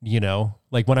it. You know,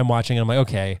 like when I'm watching it, I'm like,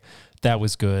 okay, that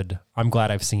was good. I'm glad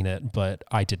I've seen it, but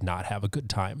I did not have a good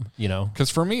time. You know,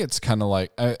 Because for me, it's kind of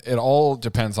like it all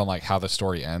depends on like how the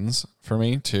story ends for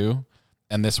me too.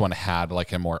 And this one had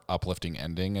like a more uplifting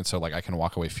ending, and so like I can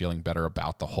walk away feeling better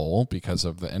about the whole because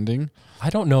of the ending. I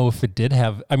don't know if it did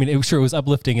have. I mean, it was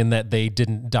uplifting in that they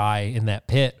didn't die in that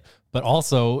pit, but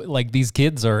also like these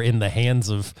kids are in the hands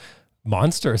of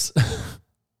monsters.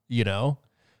 You know,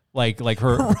 like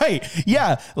her. Right.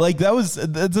 Yeah. Like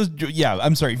yeah.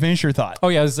 I'm sorry. Finish your thought. Oh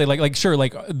yeah, I was say like sure,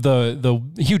 like the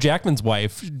Hugh Jackman's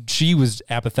wife, she was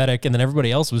apathetic, and then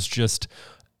everybody else was just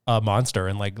a monster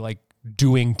and like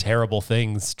doing terrible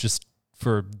things just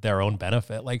for their own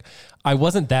benefit. Like I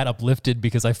wasn't that uplifted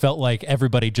because I felt like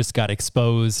everybody just got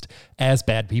exposed as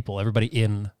bad people. Everybody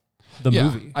in the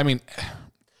movie. I mean,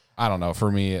 I don't know.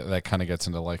 For me, that kind of gets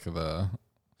into like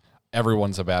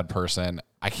everyone's a bad person.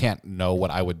 I can't know what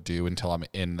I would do until I'm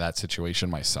in that situation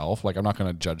myself. Like I'm not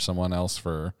going to judge someone else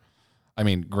for. I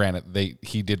mean, granted,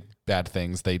 he did bad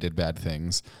things. They did bad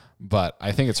things. But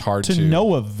I think it's hard to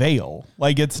no avail.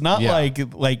 Like it's not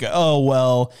like oh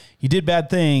well, he did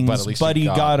bad things, But at least but he he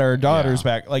got- got our daughters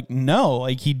yeah. back. Like no,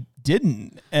 like he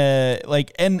didn't.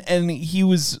 Like and he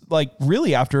was like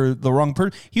really after the wrong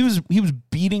person. He was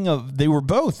beating they were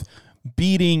both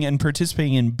beating and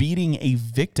participating in beating a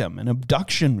victim, an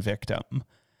abduction victim.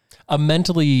 A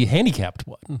mentally handicapped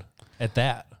one at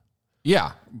that.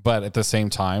 Yeah, but at the same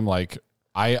time, like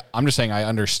I'm just saying I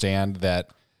understand that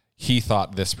he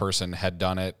thought this person had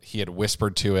done it. He had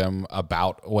whispered to him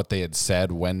about what they had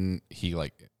said when he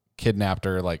like kidnapped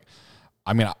her. Like,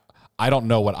 I mean, I don't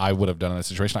know what I would have done in this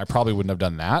situation. I probably wouldn't have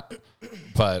done that,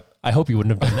 but I hope you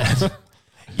wouldn't have done that.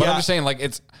 But I'm just saying, like,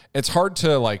 it's hard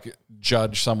to like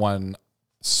judge someone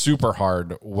super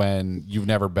hard when you've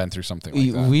never been through something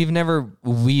like that.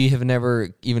 We have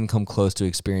never even come close to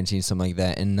experiencing something like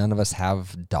that, and none of us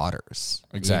have daughters.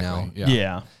 Exactly. You know?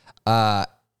 Yeah.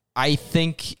 I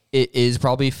think it is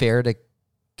probably fair to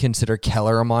consider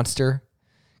Keller a monster,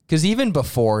 because even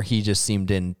before he just seemed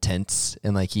intense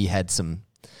and like he had some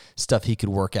stuff he could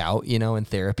work out, you know, in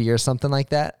therapy or something like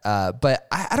that. But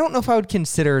I don't know if I would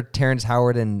consider Terrence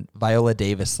Howard and Viola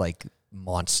Davis like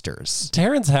monsters.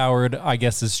 Terrence Howard, I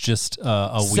guess, is just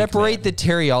a weak Separate man. the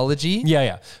teriology.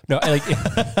 Yeah. No, I like,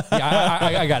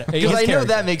 I got it. Because His I know character.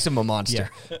 that makes him a monster.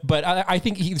 Yeah. But I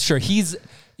think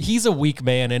he's a weak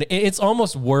man, and it's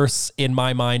almost worse in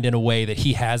my mind in a way that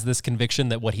he has this conviction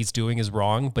that what he's doing is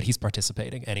wrong, but he's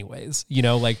participating anyways. You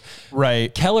know, like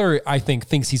Right. Keller, I think,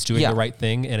 thinks he's doing Yeah. the right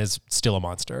thing and is still a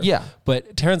monster. Yeah.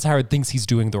 But Terrence Howard thinks he's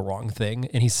doing the wrong thing,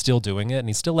 and he's still doing it, and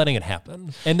he's still letting it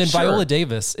happen. And then Sure. Viola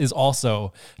Davis is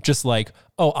also just like,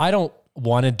 oh, I don't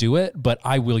want to do it, but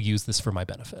I will use this for my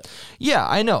benefit. Yeah,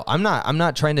 I know. I'm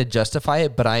not trying to justify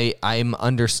it, but I'm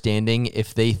understanding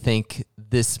if they think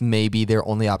this may be their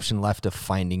only option left of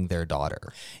finding their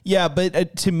daughter. Yeah,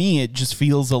 but to me, it just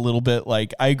feels a little bit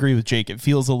like, I agree with Jake. It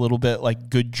feels a little bit like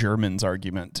Good Germans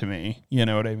argument to me. You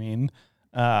know what I mean?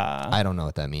 I don't know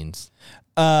what that means.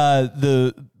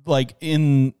 Like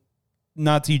in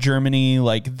Nazi Germany,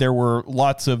 like there were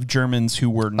lots of Germans who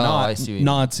were I not see what you mean.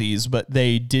 Nazis, but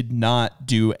they did not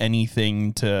do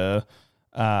anything to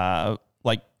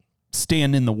like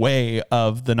stand in the way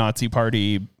of the Nazi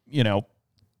party, you know,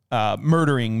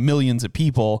 murdering millions of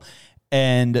people.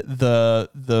 And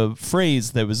the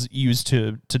phrase that was used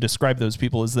to describe those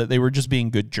people is that they were just being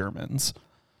good Germans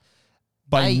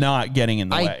by not getting in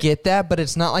the way. I get that, but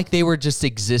it's not like they were just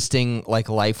existing, like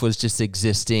life was just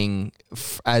existing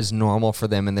as normal for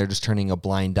them and they're just turning a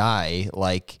blind eye.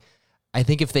 Like, I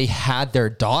think if they had their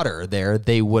daughter there,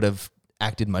 they would have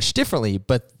acted much differently.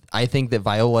 But I think that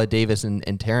Viola Davis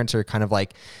and Terrence are kind of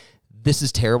like, this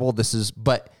is terrible,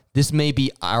 but this may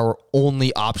be our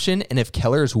only option. And if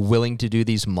Keller is willing to do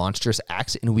these monstrous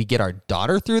acts and we get our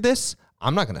daughter through this,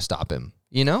 I'm not going to stop him.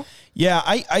 You know? Yeah,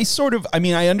 I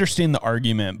mean, I understand the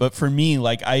argument, but for me,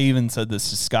 like I even said this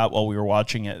to Scott while we were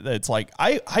watching it, it's like,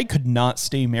 I could not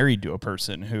stay married to a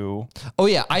person who, oh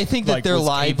yeah, I think that like, their was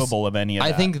lives, capable of any of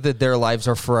that. I think that their lives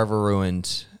are forever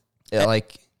ruined.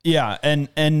 Like, yeah,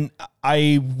 and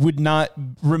I would not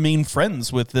remain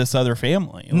friends with this other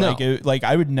family. No. Like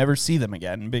I would never see them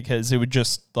again because it would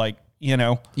just like, you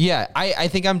know. yeah, I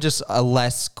think I'm just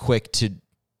less quick to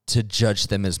judge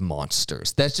them as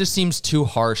monsters. That just seems too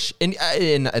harsh, and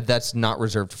that's not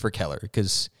reserved for Keller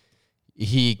because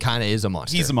he kind of is a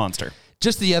monster. He's a monster.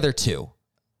 Just the other two,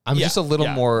 I'm Yeah, just a little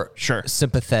yeah, more sure.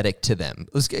 sympathetic to them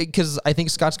because I think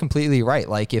Scott's completely right.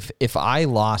 Like if I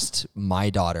lost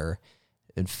my daughter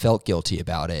and felt guilty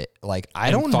about it, like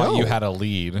I don't thought know. you had a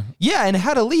lead. Yeah, and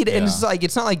had a lead. And it's Yeah. like,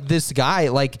 it's not like this guy,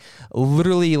 like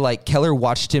literally like Keller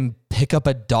watched him pick up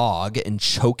a dog and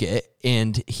choke it.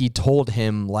 And he told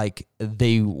him like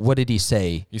what did he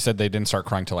say? You said they didn't start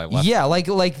crying till I left. Yeah,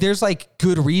 like there's like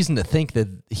good reason to think that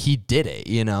he did it,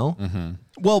 you know? Mm-hmm.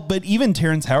 Well, but even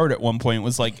Terrence Howard at one point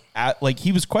was like,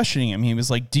 he was questioning him. He was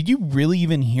like, "Did you really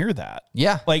even hear that?"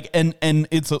 Yeah. Like, and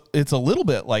it's a little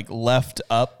bit like left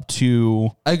up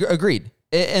to. Agreed.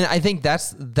 And I think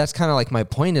that's kind of like my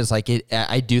point is like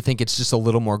I do think it's just a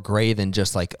little more gray than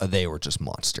just like they were just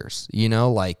monsters, you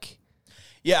know? Like,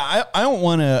 Yeah, I don't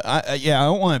want to. I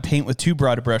don't want to paint with too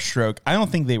broad a brushstroke. I don't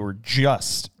think they were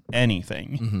just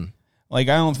anything. Mm-hmm. Like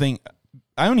I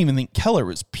don't even think Keller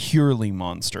was purely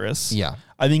monstrous. Yeah.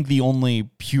 I think the only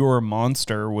pure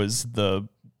monster was the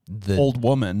old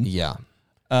woman. yeah.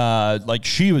 Like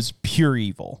she was pure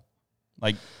evil,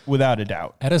 like without a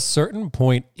doubt. At a certain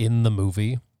point in the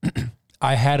movie,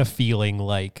 I had a feeling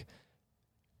like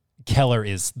Keller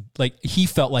is like, he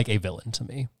felt like a villain to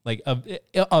me, like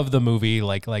of the movie,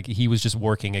 like he was just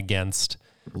working against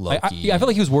Loki. I felt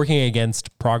like he was working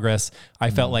against progress.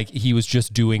 I felt like he was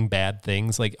just doing bad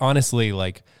things. Like honestly,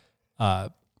 like,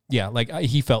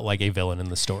 he felt like a villain in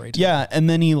the story. Yeah, and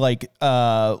then he like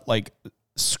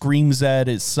screams at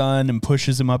his son and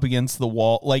pushes him up against the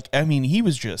wall. Like I mean, he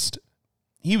was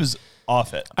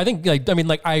off it. I think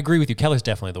I agree with you. Keller's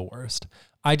definitely the worst.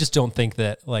 I just don't think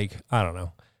that, like, I don't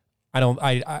know.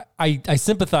 I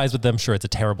sympathize with them. Sure, it's a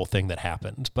terrible thing that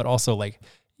happened, but also like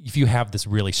if you have this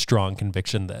really strong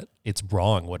conviction that it's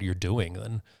wrong what you're doing,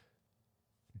 then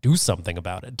do something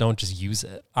about it. Don't just use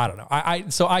it. I don't know.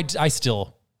 I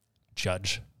still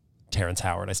judge Terrence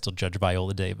Howard. I still judge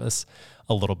Viola Davis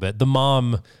a little bit. The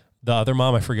other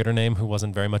mom, I forget her name, who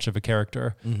wasn't very much of a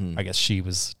character. I guess she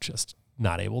was just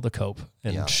not able to cope,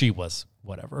 and she was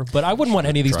whatever. But I wouldn't want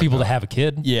any of these people to have a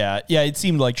kid. Yeah. It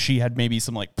seemed like she had maybe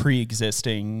some like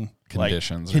pre-existing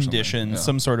Conditions like, or something. Yeah.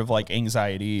 some sort of like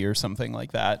anxiety or something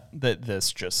like that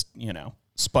this just,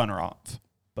 spun her off.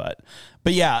 But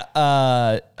yeah,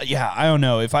 I don't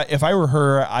know. If I were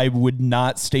her, I would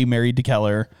not stay married to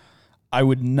Keller. I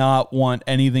would not want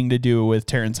anything to do with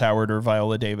Terrence Howard or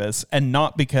Viola Davis, and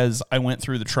not because I went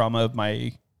through the trauma of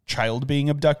my child being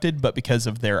abducted, but because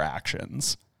of their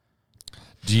actions.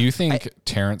 Do you think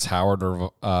Terrence Howard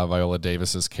or Viola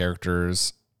Davis's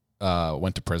characters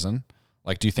went to prison?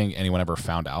 Like, do you think anyone ever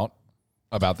found out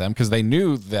about them? Because they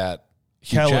knew that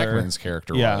Hugh Keller, Jackman's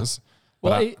character was.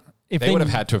 Well, if they would have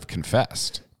had to have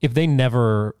confessed. If they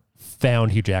never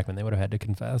found Hugh Jackman, they would have had to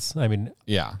confess. I mean,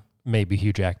 Yeah. maybe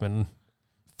Hugh Jackman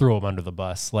threw him under the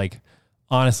bus. Like,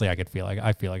 honestly, I feel like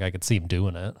I could see him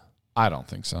doing it. I don't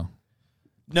think so.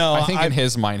 No, I think in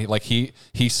his mind,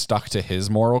 he stuck to his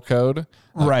moral code.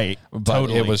 Right. But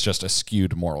Totally. it was just a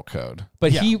skewed moral code.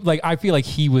 But I feel like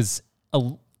he was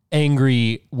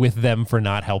angry with them for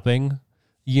not helping,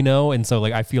 and so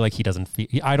like I feel like he doesn't feel.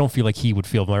 I don't feel like he would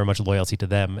feel very much loyalty to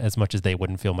them as much as they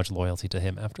wouldn't feel much loyalty to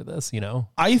him after this.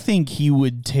 I think he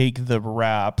would take the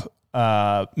rap,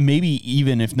 maybe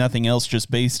even if nothing else, just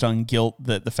based on guilt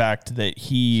that the fact that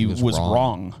he was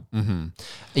wrong. Mm-hmm.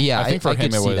 Yeah, I think for him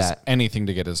could it see was that. anything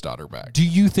to get his daughter back. Do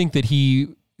you think that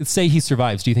say he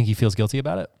survives? Do you think he feels guilty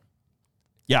about it?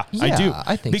 Yeah, I do.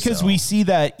 I think because so. we see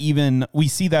that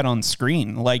on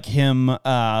screen, like him,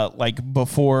 like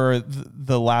before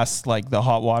the last, like the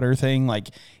hot water thing, like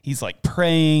he's like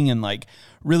praying and like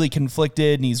really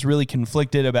conflicted, and he's really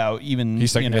conflicted about even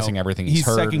He's second guessing everything he's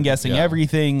heard. second guessing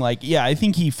everything. Like, yeah, I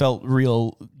think he felt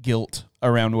real guilt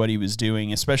around what he was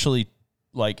doing, especially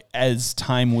like as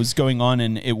time was going on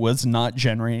and it was not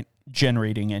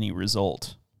generating any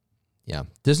result. Yeah.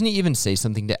 Doesn't he even say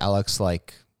something to Alex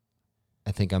like,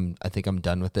 I think I'm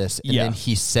done with this? And then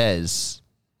he says,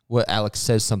 Alex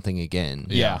says something again.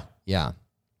 Yeah. Yeah.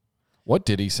 What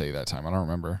did he say that time? I don't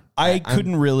remember. I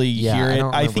couldn't really hear it.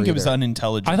 don't I think it was either.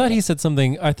 unintelligible. I thought he said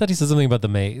something about the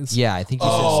maze. Yeah, I think he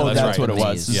said Oh, something that's about what it the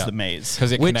was. maze. This is the maze.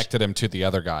 Because it Which- connected him to the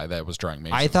other guy that was drawing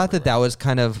mazes. I thought that was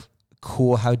kind of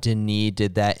cool how Denis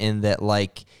did that, in that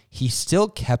like he still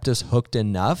kept us hooked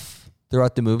enough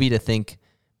throughout the movie to think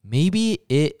maybe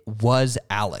it was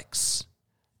Alex.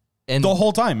 And The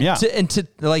whole time, yeah. to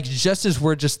like, just as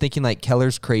we're just thinking like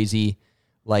Keller's crazy,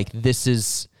 like this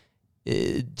is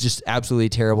just absolutely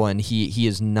terrible, and he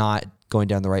is not going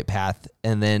down the right path.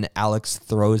 And then Alex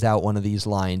throws out one of these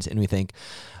lines, and we think,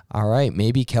 all right,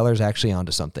 maybe Keller's actually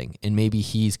onto something, and maybe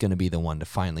he's going to be the one to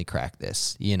finally crack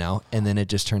this, And then it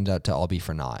just turns out to all be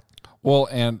for naught. Well,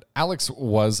 and Alex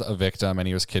was a victim, and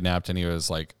he was kidnapped, and he was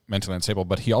like mentally unstable.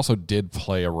 But he also did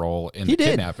play a role in the did,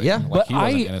 kidnapping. yeah. Like, But he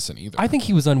wasn't innocent either. I think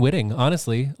he was unwitting,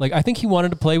 honestly. Like I think he wanted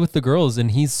to play with the girls, and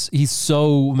he's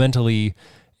so mentally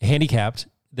handicapped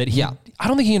that I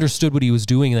don't think he understood what he was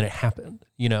doing, and then it happened.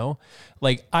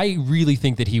 Like I really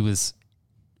think that he was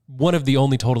one of the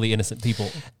only totally innocent people.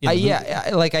 In the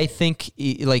movie. I think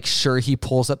like sure he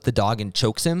pulls up the dog and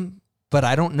chokes him, but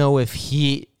I don't know if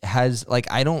he has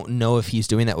I don't know if he's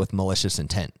doing that with malicious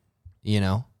intent.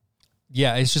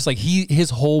 Yeah, it's just like his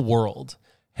whole world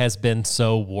has been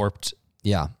so warped.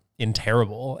 Yeah. And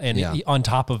terrible, and on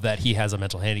top of that, he has a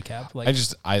mental handicap. Like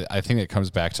I think it comes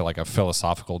back to like a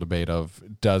philosophical debate of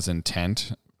does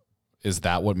intent, is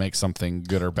that what makes something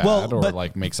good or bad, or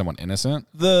like make someone innocent?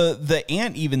 The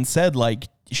aunt even said like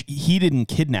he didn't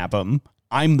kidnap him.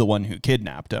 I'm the one who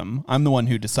kidnapped him. I'm the one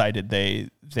who decided they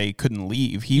couldn't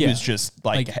leave. He was just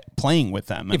like playing with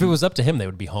them. If it was up to him, they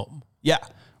would be home. Yeah,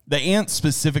 the aunt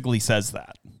specifically says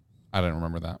that. I didn't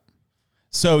remember that.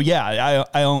 So yeah,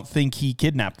 I don't think he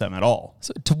kidnapped them at all.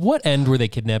 So to what end were they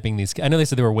kidnapping these? I know they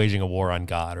said they were waging a war on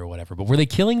God or whatever, but were they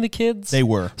killing the kids? They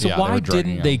were. So Yeah, they why were drugging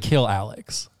didn't they him. kill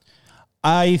Alex?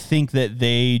 I think that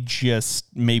they just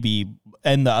maybe,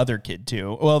 and the other kid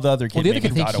too. Well, the other kid, the other maybe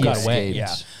kid got he away. got away.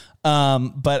 Yeah.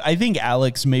 But I think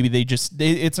Alex, maybe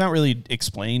it's not really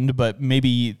explained, but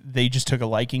maybe they just took a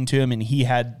liking to him, and he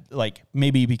had like,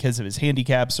 maybe because of his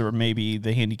handicaps, or maybe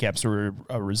the handicaps were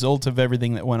a result of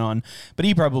everything that went on, but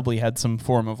he probably had some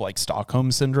form of like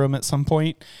Stockholm syndrome at some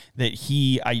point, that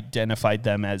he identified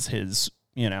them as his,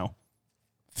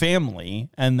 family,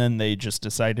 and then they just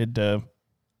decided to,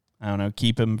 I don't know,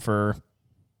 keep him for,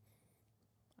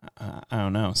 I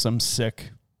don't know, some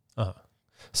sick.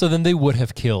 So then they would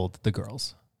have killed the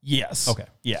girls. Yes. Okay.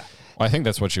 Yeah. Well, I think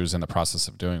that's what she was in the process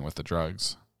of doing with the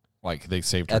drugs. Like they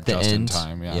saved her At the just end, in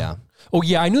time. yeah. Oh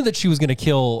yeah, I knew that she was going to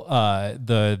kill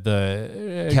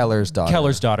the Keller's daughter.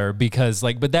 Keller's daughter because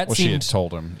like, but that Well, she had seemed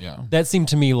told him. Yeah. that seemed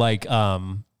to me like, oh,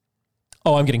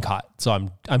 I'm getting caught, so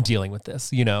I'm dealing with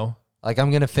this, you know. Like,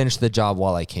 I'm going to finish the job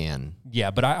while I can.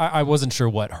 Yeah, but I wasn't sure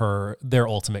what their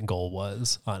ultimate goal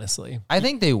was, honestly. I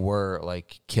think they were,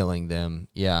 like, killing them.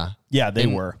 Yeah. Yeah, they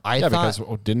And were. I Yeah, thought,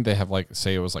 because didn't they have like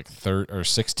say it was like 30 or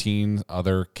 16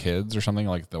 other kids or something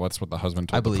like that's what the husband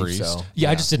told I the believe priest. so.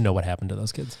 Yeah, I just didn't know what happened to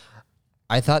those kids.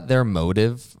 I thought their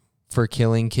motive for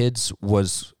killing kids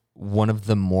was one of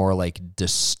the more, like,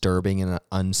 disturbing and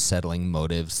unsettling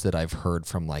motives that I've heard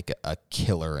from, like, a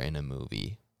killer in a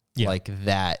movie. Yeah. Like,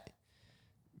 that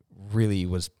really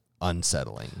was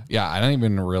unsettling. Yeah, I don't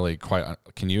even really quite.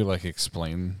 Can you like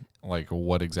explain like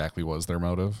what exactly was their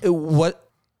motive?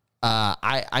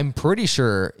 I'm pretty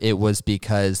sure it was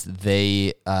because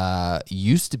they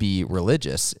used to be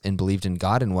religious and believed in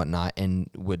God and whatnot and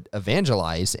would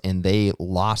evangelize, and they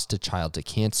lost a child to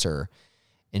cancer.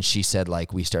 And she said,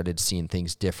 like, we started seeing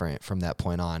things different from that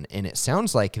point on. And it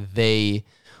sounds like they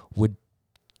would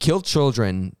kill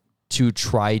children to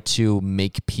try to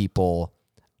make people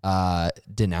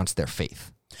denounce their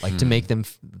faith, like to make them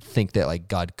think that like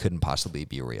God couldn't possibly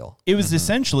be real. It was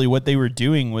essentially what they were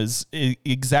doing was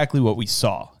exactly what we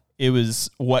saw. It was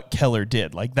what Keller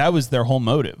did. Like that was their whole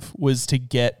motive, was to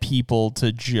get people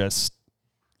to just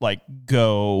like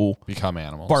go Become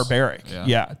animals. barbaric. Yeah.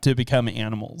 Yeah, to become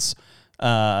animals.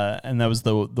 And that was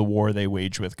the war they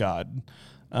waged with God.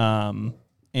 So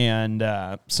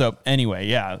anyway,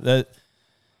 yeah, that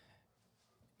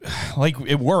like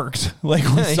it worked. Like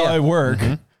we saw Yeah. it work.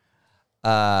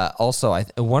 Also,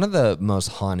 one of the most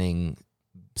haunting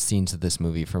scenes of this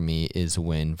movie for me is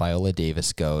when Viola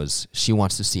Davis goes, she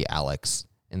wants to see Alex,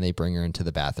 and they bring her into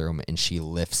the bathroom, and she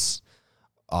lifts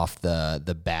off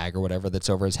the bag or whatever that's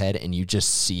over his head, and you just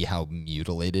see how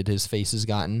mutilated his face has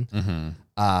gotten.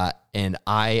 And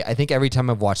I think every time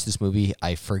I've watched this movie,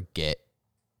 I forget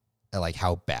like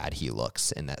how bad he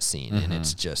looks in that scene, and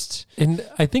it's just And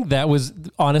I think that was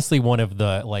honestly one of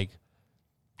the like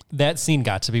that scene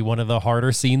got to be one of the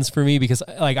harder scenes for me because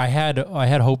like I had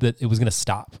hope that it was going to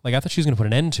stop. Like I thought she was going to put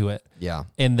an end to it. yeah.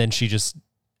 And then she just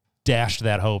dashed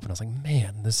that hope and I was like,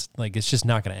 man, this like it's just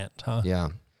not going to end, huh? Yeah.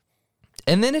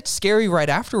 And then it's scary right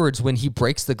afterwards when he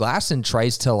breaks the glass and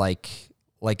tries to like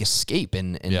escape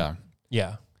and Yeah.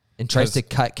 Yeah. and tries to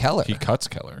cut Keller. He cuts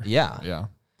Keller. Yeah. Yeah.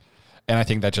 And I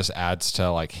think that just adds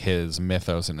to like his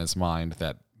mythos in his mind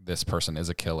that this person is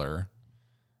a killer.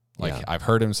 Like Yeah. I've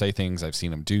heard him say things, I've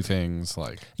seen him do things.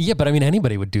 Like Yeah, but I mean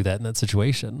anybody would do that in that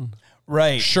situation.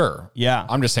 Right. sure, Yeah.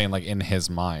 I'm just saying, like in his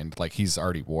mind, like he's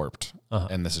already warped,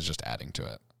 and this is just adding to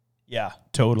it. Yeah,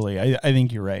 totally. I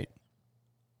think you're right.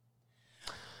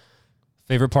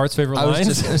 Favorite parts, favorite I was lines?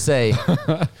 just gonna say,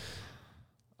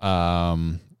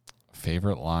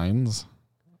 Favorite lines?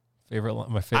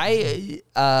 My favorite.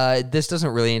 this doesn't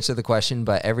really answer the question,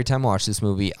 but every time I watch this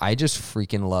movie, I just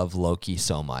freaking love Loki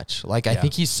so much. Like, I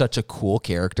think he's such a cool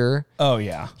character. Oh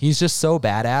yeah. He's just so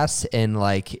badass, and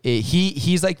like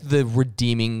he's like the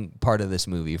redeeming part of this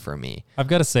movie for me. I've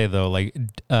got to say though, like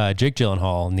Jake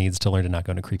Gyllenhaal needs to learn to not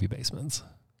go into creepy basements.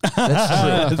 That's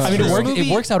true. I mean, This it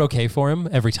movie- works out okay for him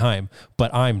every time,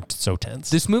 but I'm so tense.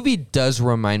 This movie does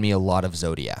remind me a lot of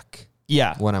Zodiac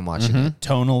Yeah. when I'm watching it.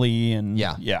 Tonally and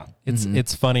Yeah. Yeah.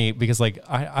 It's funny because like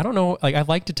I don't know, like I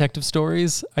like detective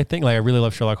stories. I think like I really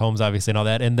love Sherlock Holmes obviously and all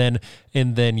that, and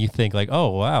then you think like, oh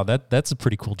wow, that's a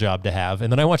pretty cool job to have,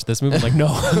 and then I watch this movie I'm like, no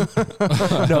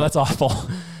no, that's awful.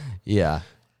 Yeah,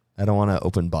 I don't want to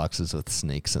open boxes with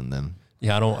snakes in them.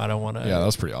 Yeah, I don't want to. Yeah, that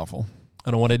was pretty awful. I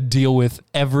don't want to deal with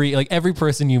every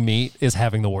person you meet is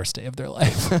having the worst day of their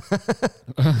life.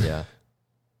 Yeah.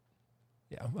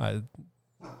 Yeah,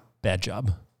 bad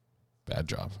job. Bad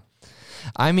job.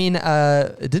 I mean,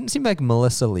 it didn't seem like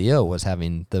Melissa Leo was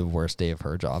having the worst day of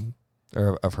her job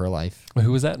or of her life.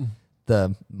 Who was that?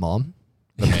 The mom.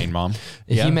 The main mom.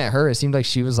 If Yeah. you met her, it seemed like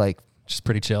she was like, Just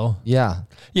pretty chill. yeah.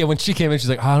 Yeah, when she came in, she's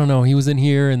like, I don't know, he was in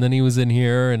here and then he was in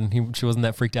here, and she wasn't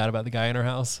that freaked out about the guy in her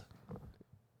house.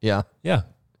 Yeah. Yeah.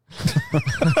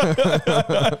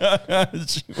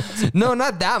 No,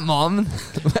 not that mom.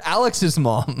 Alex's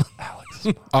mom. Alex.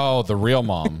 Oh, the real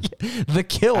mom. The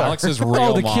killer. Alex's real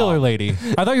Oh, the mom. killer lady.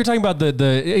 I thought you were talking about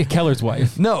the Keller's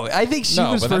wife. No, I think she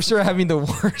No, was but for sure having the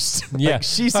worst. Yeah, Like,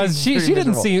 she she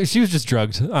didn't seem. She was just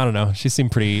drugged. I don't know. She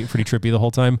seemed pretty trippy the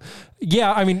whole time.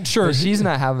 Yeah, I mean, sure. She's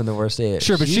not having the worst day.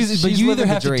 Sure, but but you either living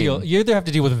the have to dream. deal. You either have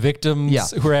to deal with victims Yeah.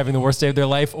 who are having the worst day of their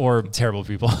life, or terrible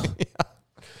people,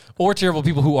 or terrible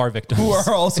people who are victims. Who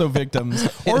are also victims,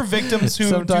 or victims who do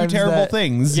Sometimes terrible that-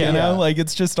 things. You Yeah. know, like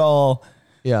it's just all.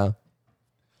 Yeah.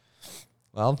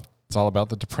 Well, It's all about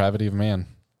the depravity of man.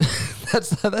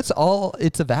 that's all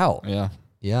it's about. Yeah.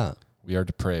 Yeah. We are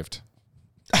depraved.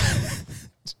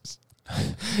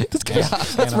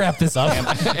 Let's wrap this up.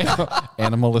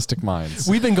 Animalistic minds.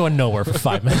 We've been going nowhere for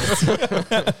 5 minutes.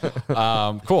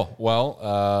 Cool.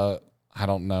 Well, I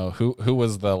don't know who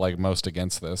was the most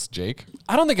against this. Jake.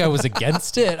 I don't think I was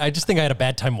against it. I just think I had a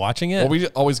bad time watching it. Well, we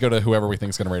always go to whoever we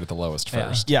think is going to rate it the lowest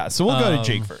first. Yeah, so we'll go to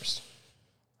Jake first.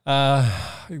 I'm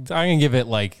gonna give it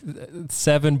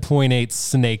 7.8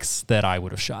 snakes that I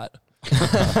would have shot.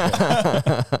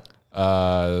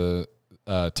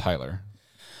 Tyler.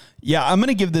 Yeah, I'm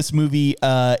gonna give this movie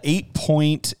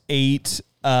 8.8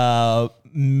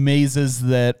 mazes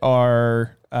that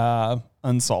are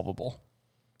unsolvable.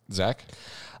 Zach.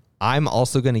 I'm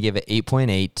also going to give it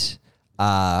 8.8.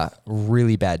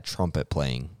 Really bad trumpet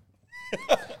playing.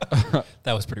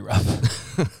 That was pretty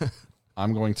rough.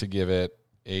 I'm going to give it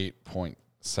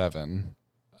 8.7.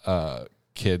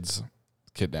 Kids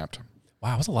kidnapped.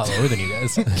 Wow, it was a lot lower than you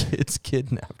guys. It's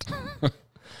kidnapped.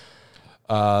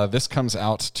 This comes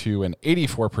out to an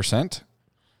 84%.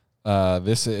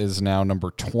 This is now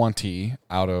number 20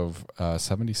 out of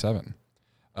 77.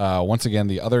 Once again,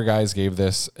 the other guys gave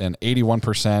this an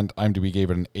 81%. IMDb gave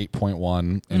it an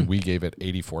 8.1, and we gave it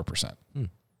 84%.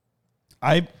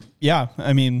 I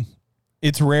mean,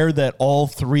 it's rare that all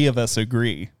three of us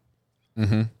agree.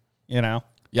 Mm-hmm. You know?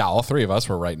 Yeah, all three of us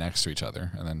were right next to each other,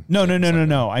 and then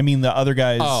No. I mean, the other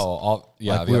guys. Like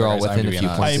the we were other all guys, within a IMDb few and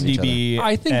us. points. IMDb.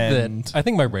 I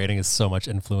think my rating is so much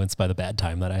influenced by the bad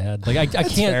time that I had. I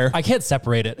fair. can't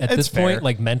separate it at It's this point.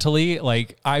 fair. Mentally,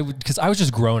 because I was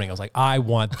just groaning. I was like, I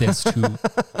want this to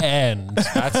end.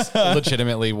 That's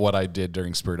legitimately what I did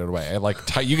during Spirited Away.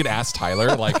 You could ask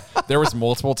Tyler. There was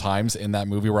multiple times in that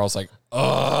movie where I was like,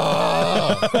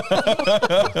 ugh.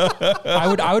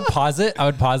 I would pause it.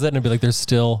 And I'd be like, there's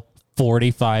still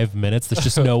 45 minutes. There's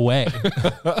just no way.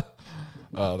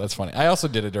 Oh, that's funny. I also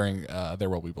did it during There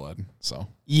Will Be Blood. So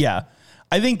Yeah.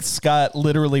 I think Scott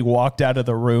literally walked out of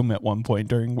the room at one point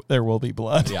during There Will Be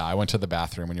Blood. yeah, I went to the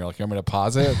bathroom and you're like, you want me to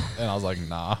pause it? And I was like,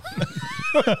 nah.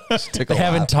 They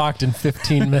haven't talked in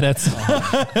 15 minutes.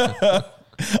 I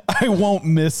won't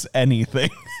miss anything.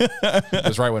 It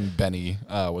was right when Benny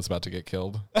was about to get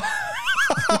killed.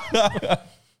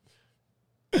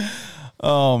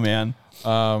 Oh, man.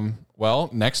 Well,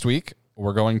 next week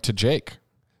we're going to Jake.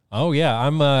 Oh yeah,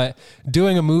 I'm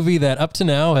doing a movie that up to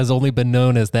now has only been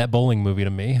known as That Bowling Movie to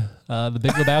me, The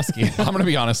Big Lebowski. I'm going to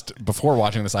be honest. Before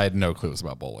watching this, I had no clue it was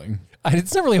about bowling.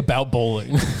 It's not really about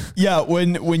bowling. Yeah,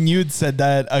 when you had said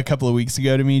that a couple of weeks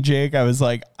ago to me, Jake, I was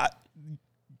like,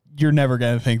 you're never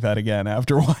going to think that again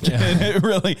after watching it. It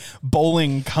really,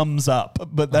 bowling comes up,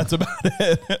 but that's about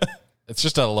it. It's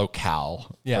just a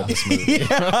locale Yeah. for this movie.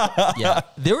 Yeah,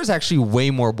 there was actually way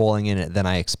more bowling in it than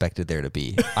I expected there to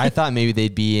be. I thought maybe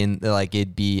they'd be in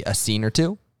it'd be a scene or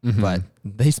two, but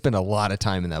they spent a lot of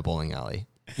time in that bowling alley.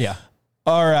 Yeah.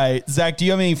 All right, Zach, do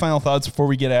you have any final thoughts before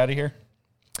we get out of here?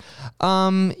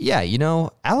 Yeah,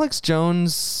 Alex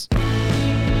Jones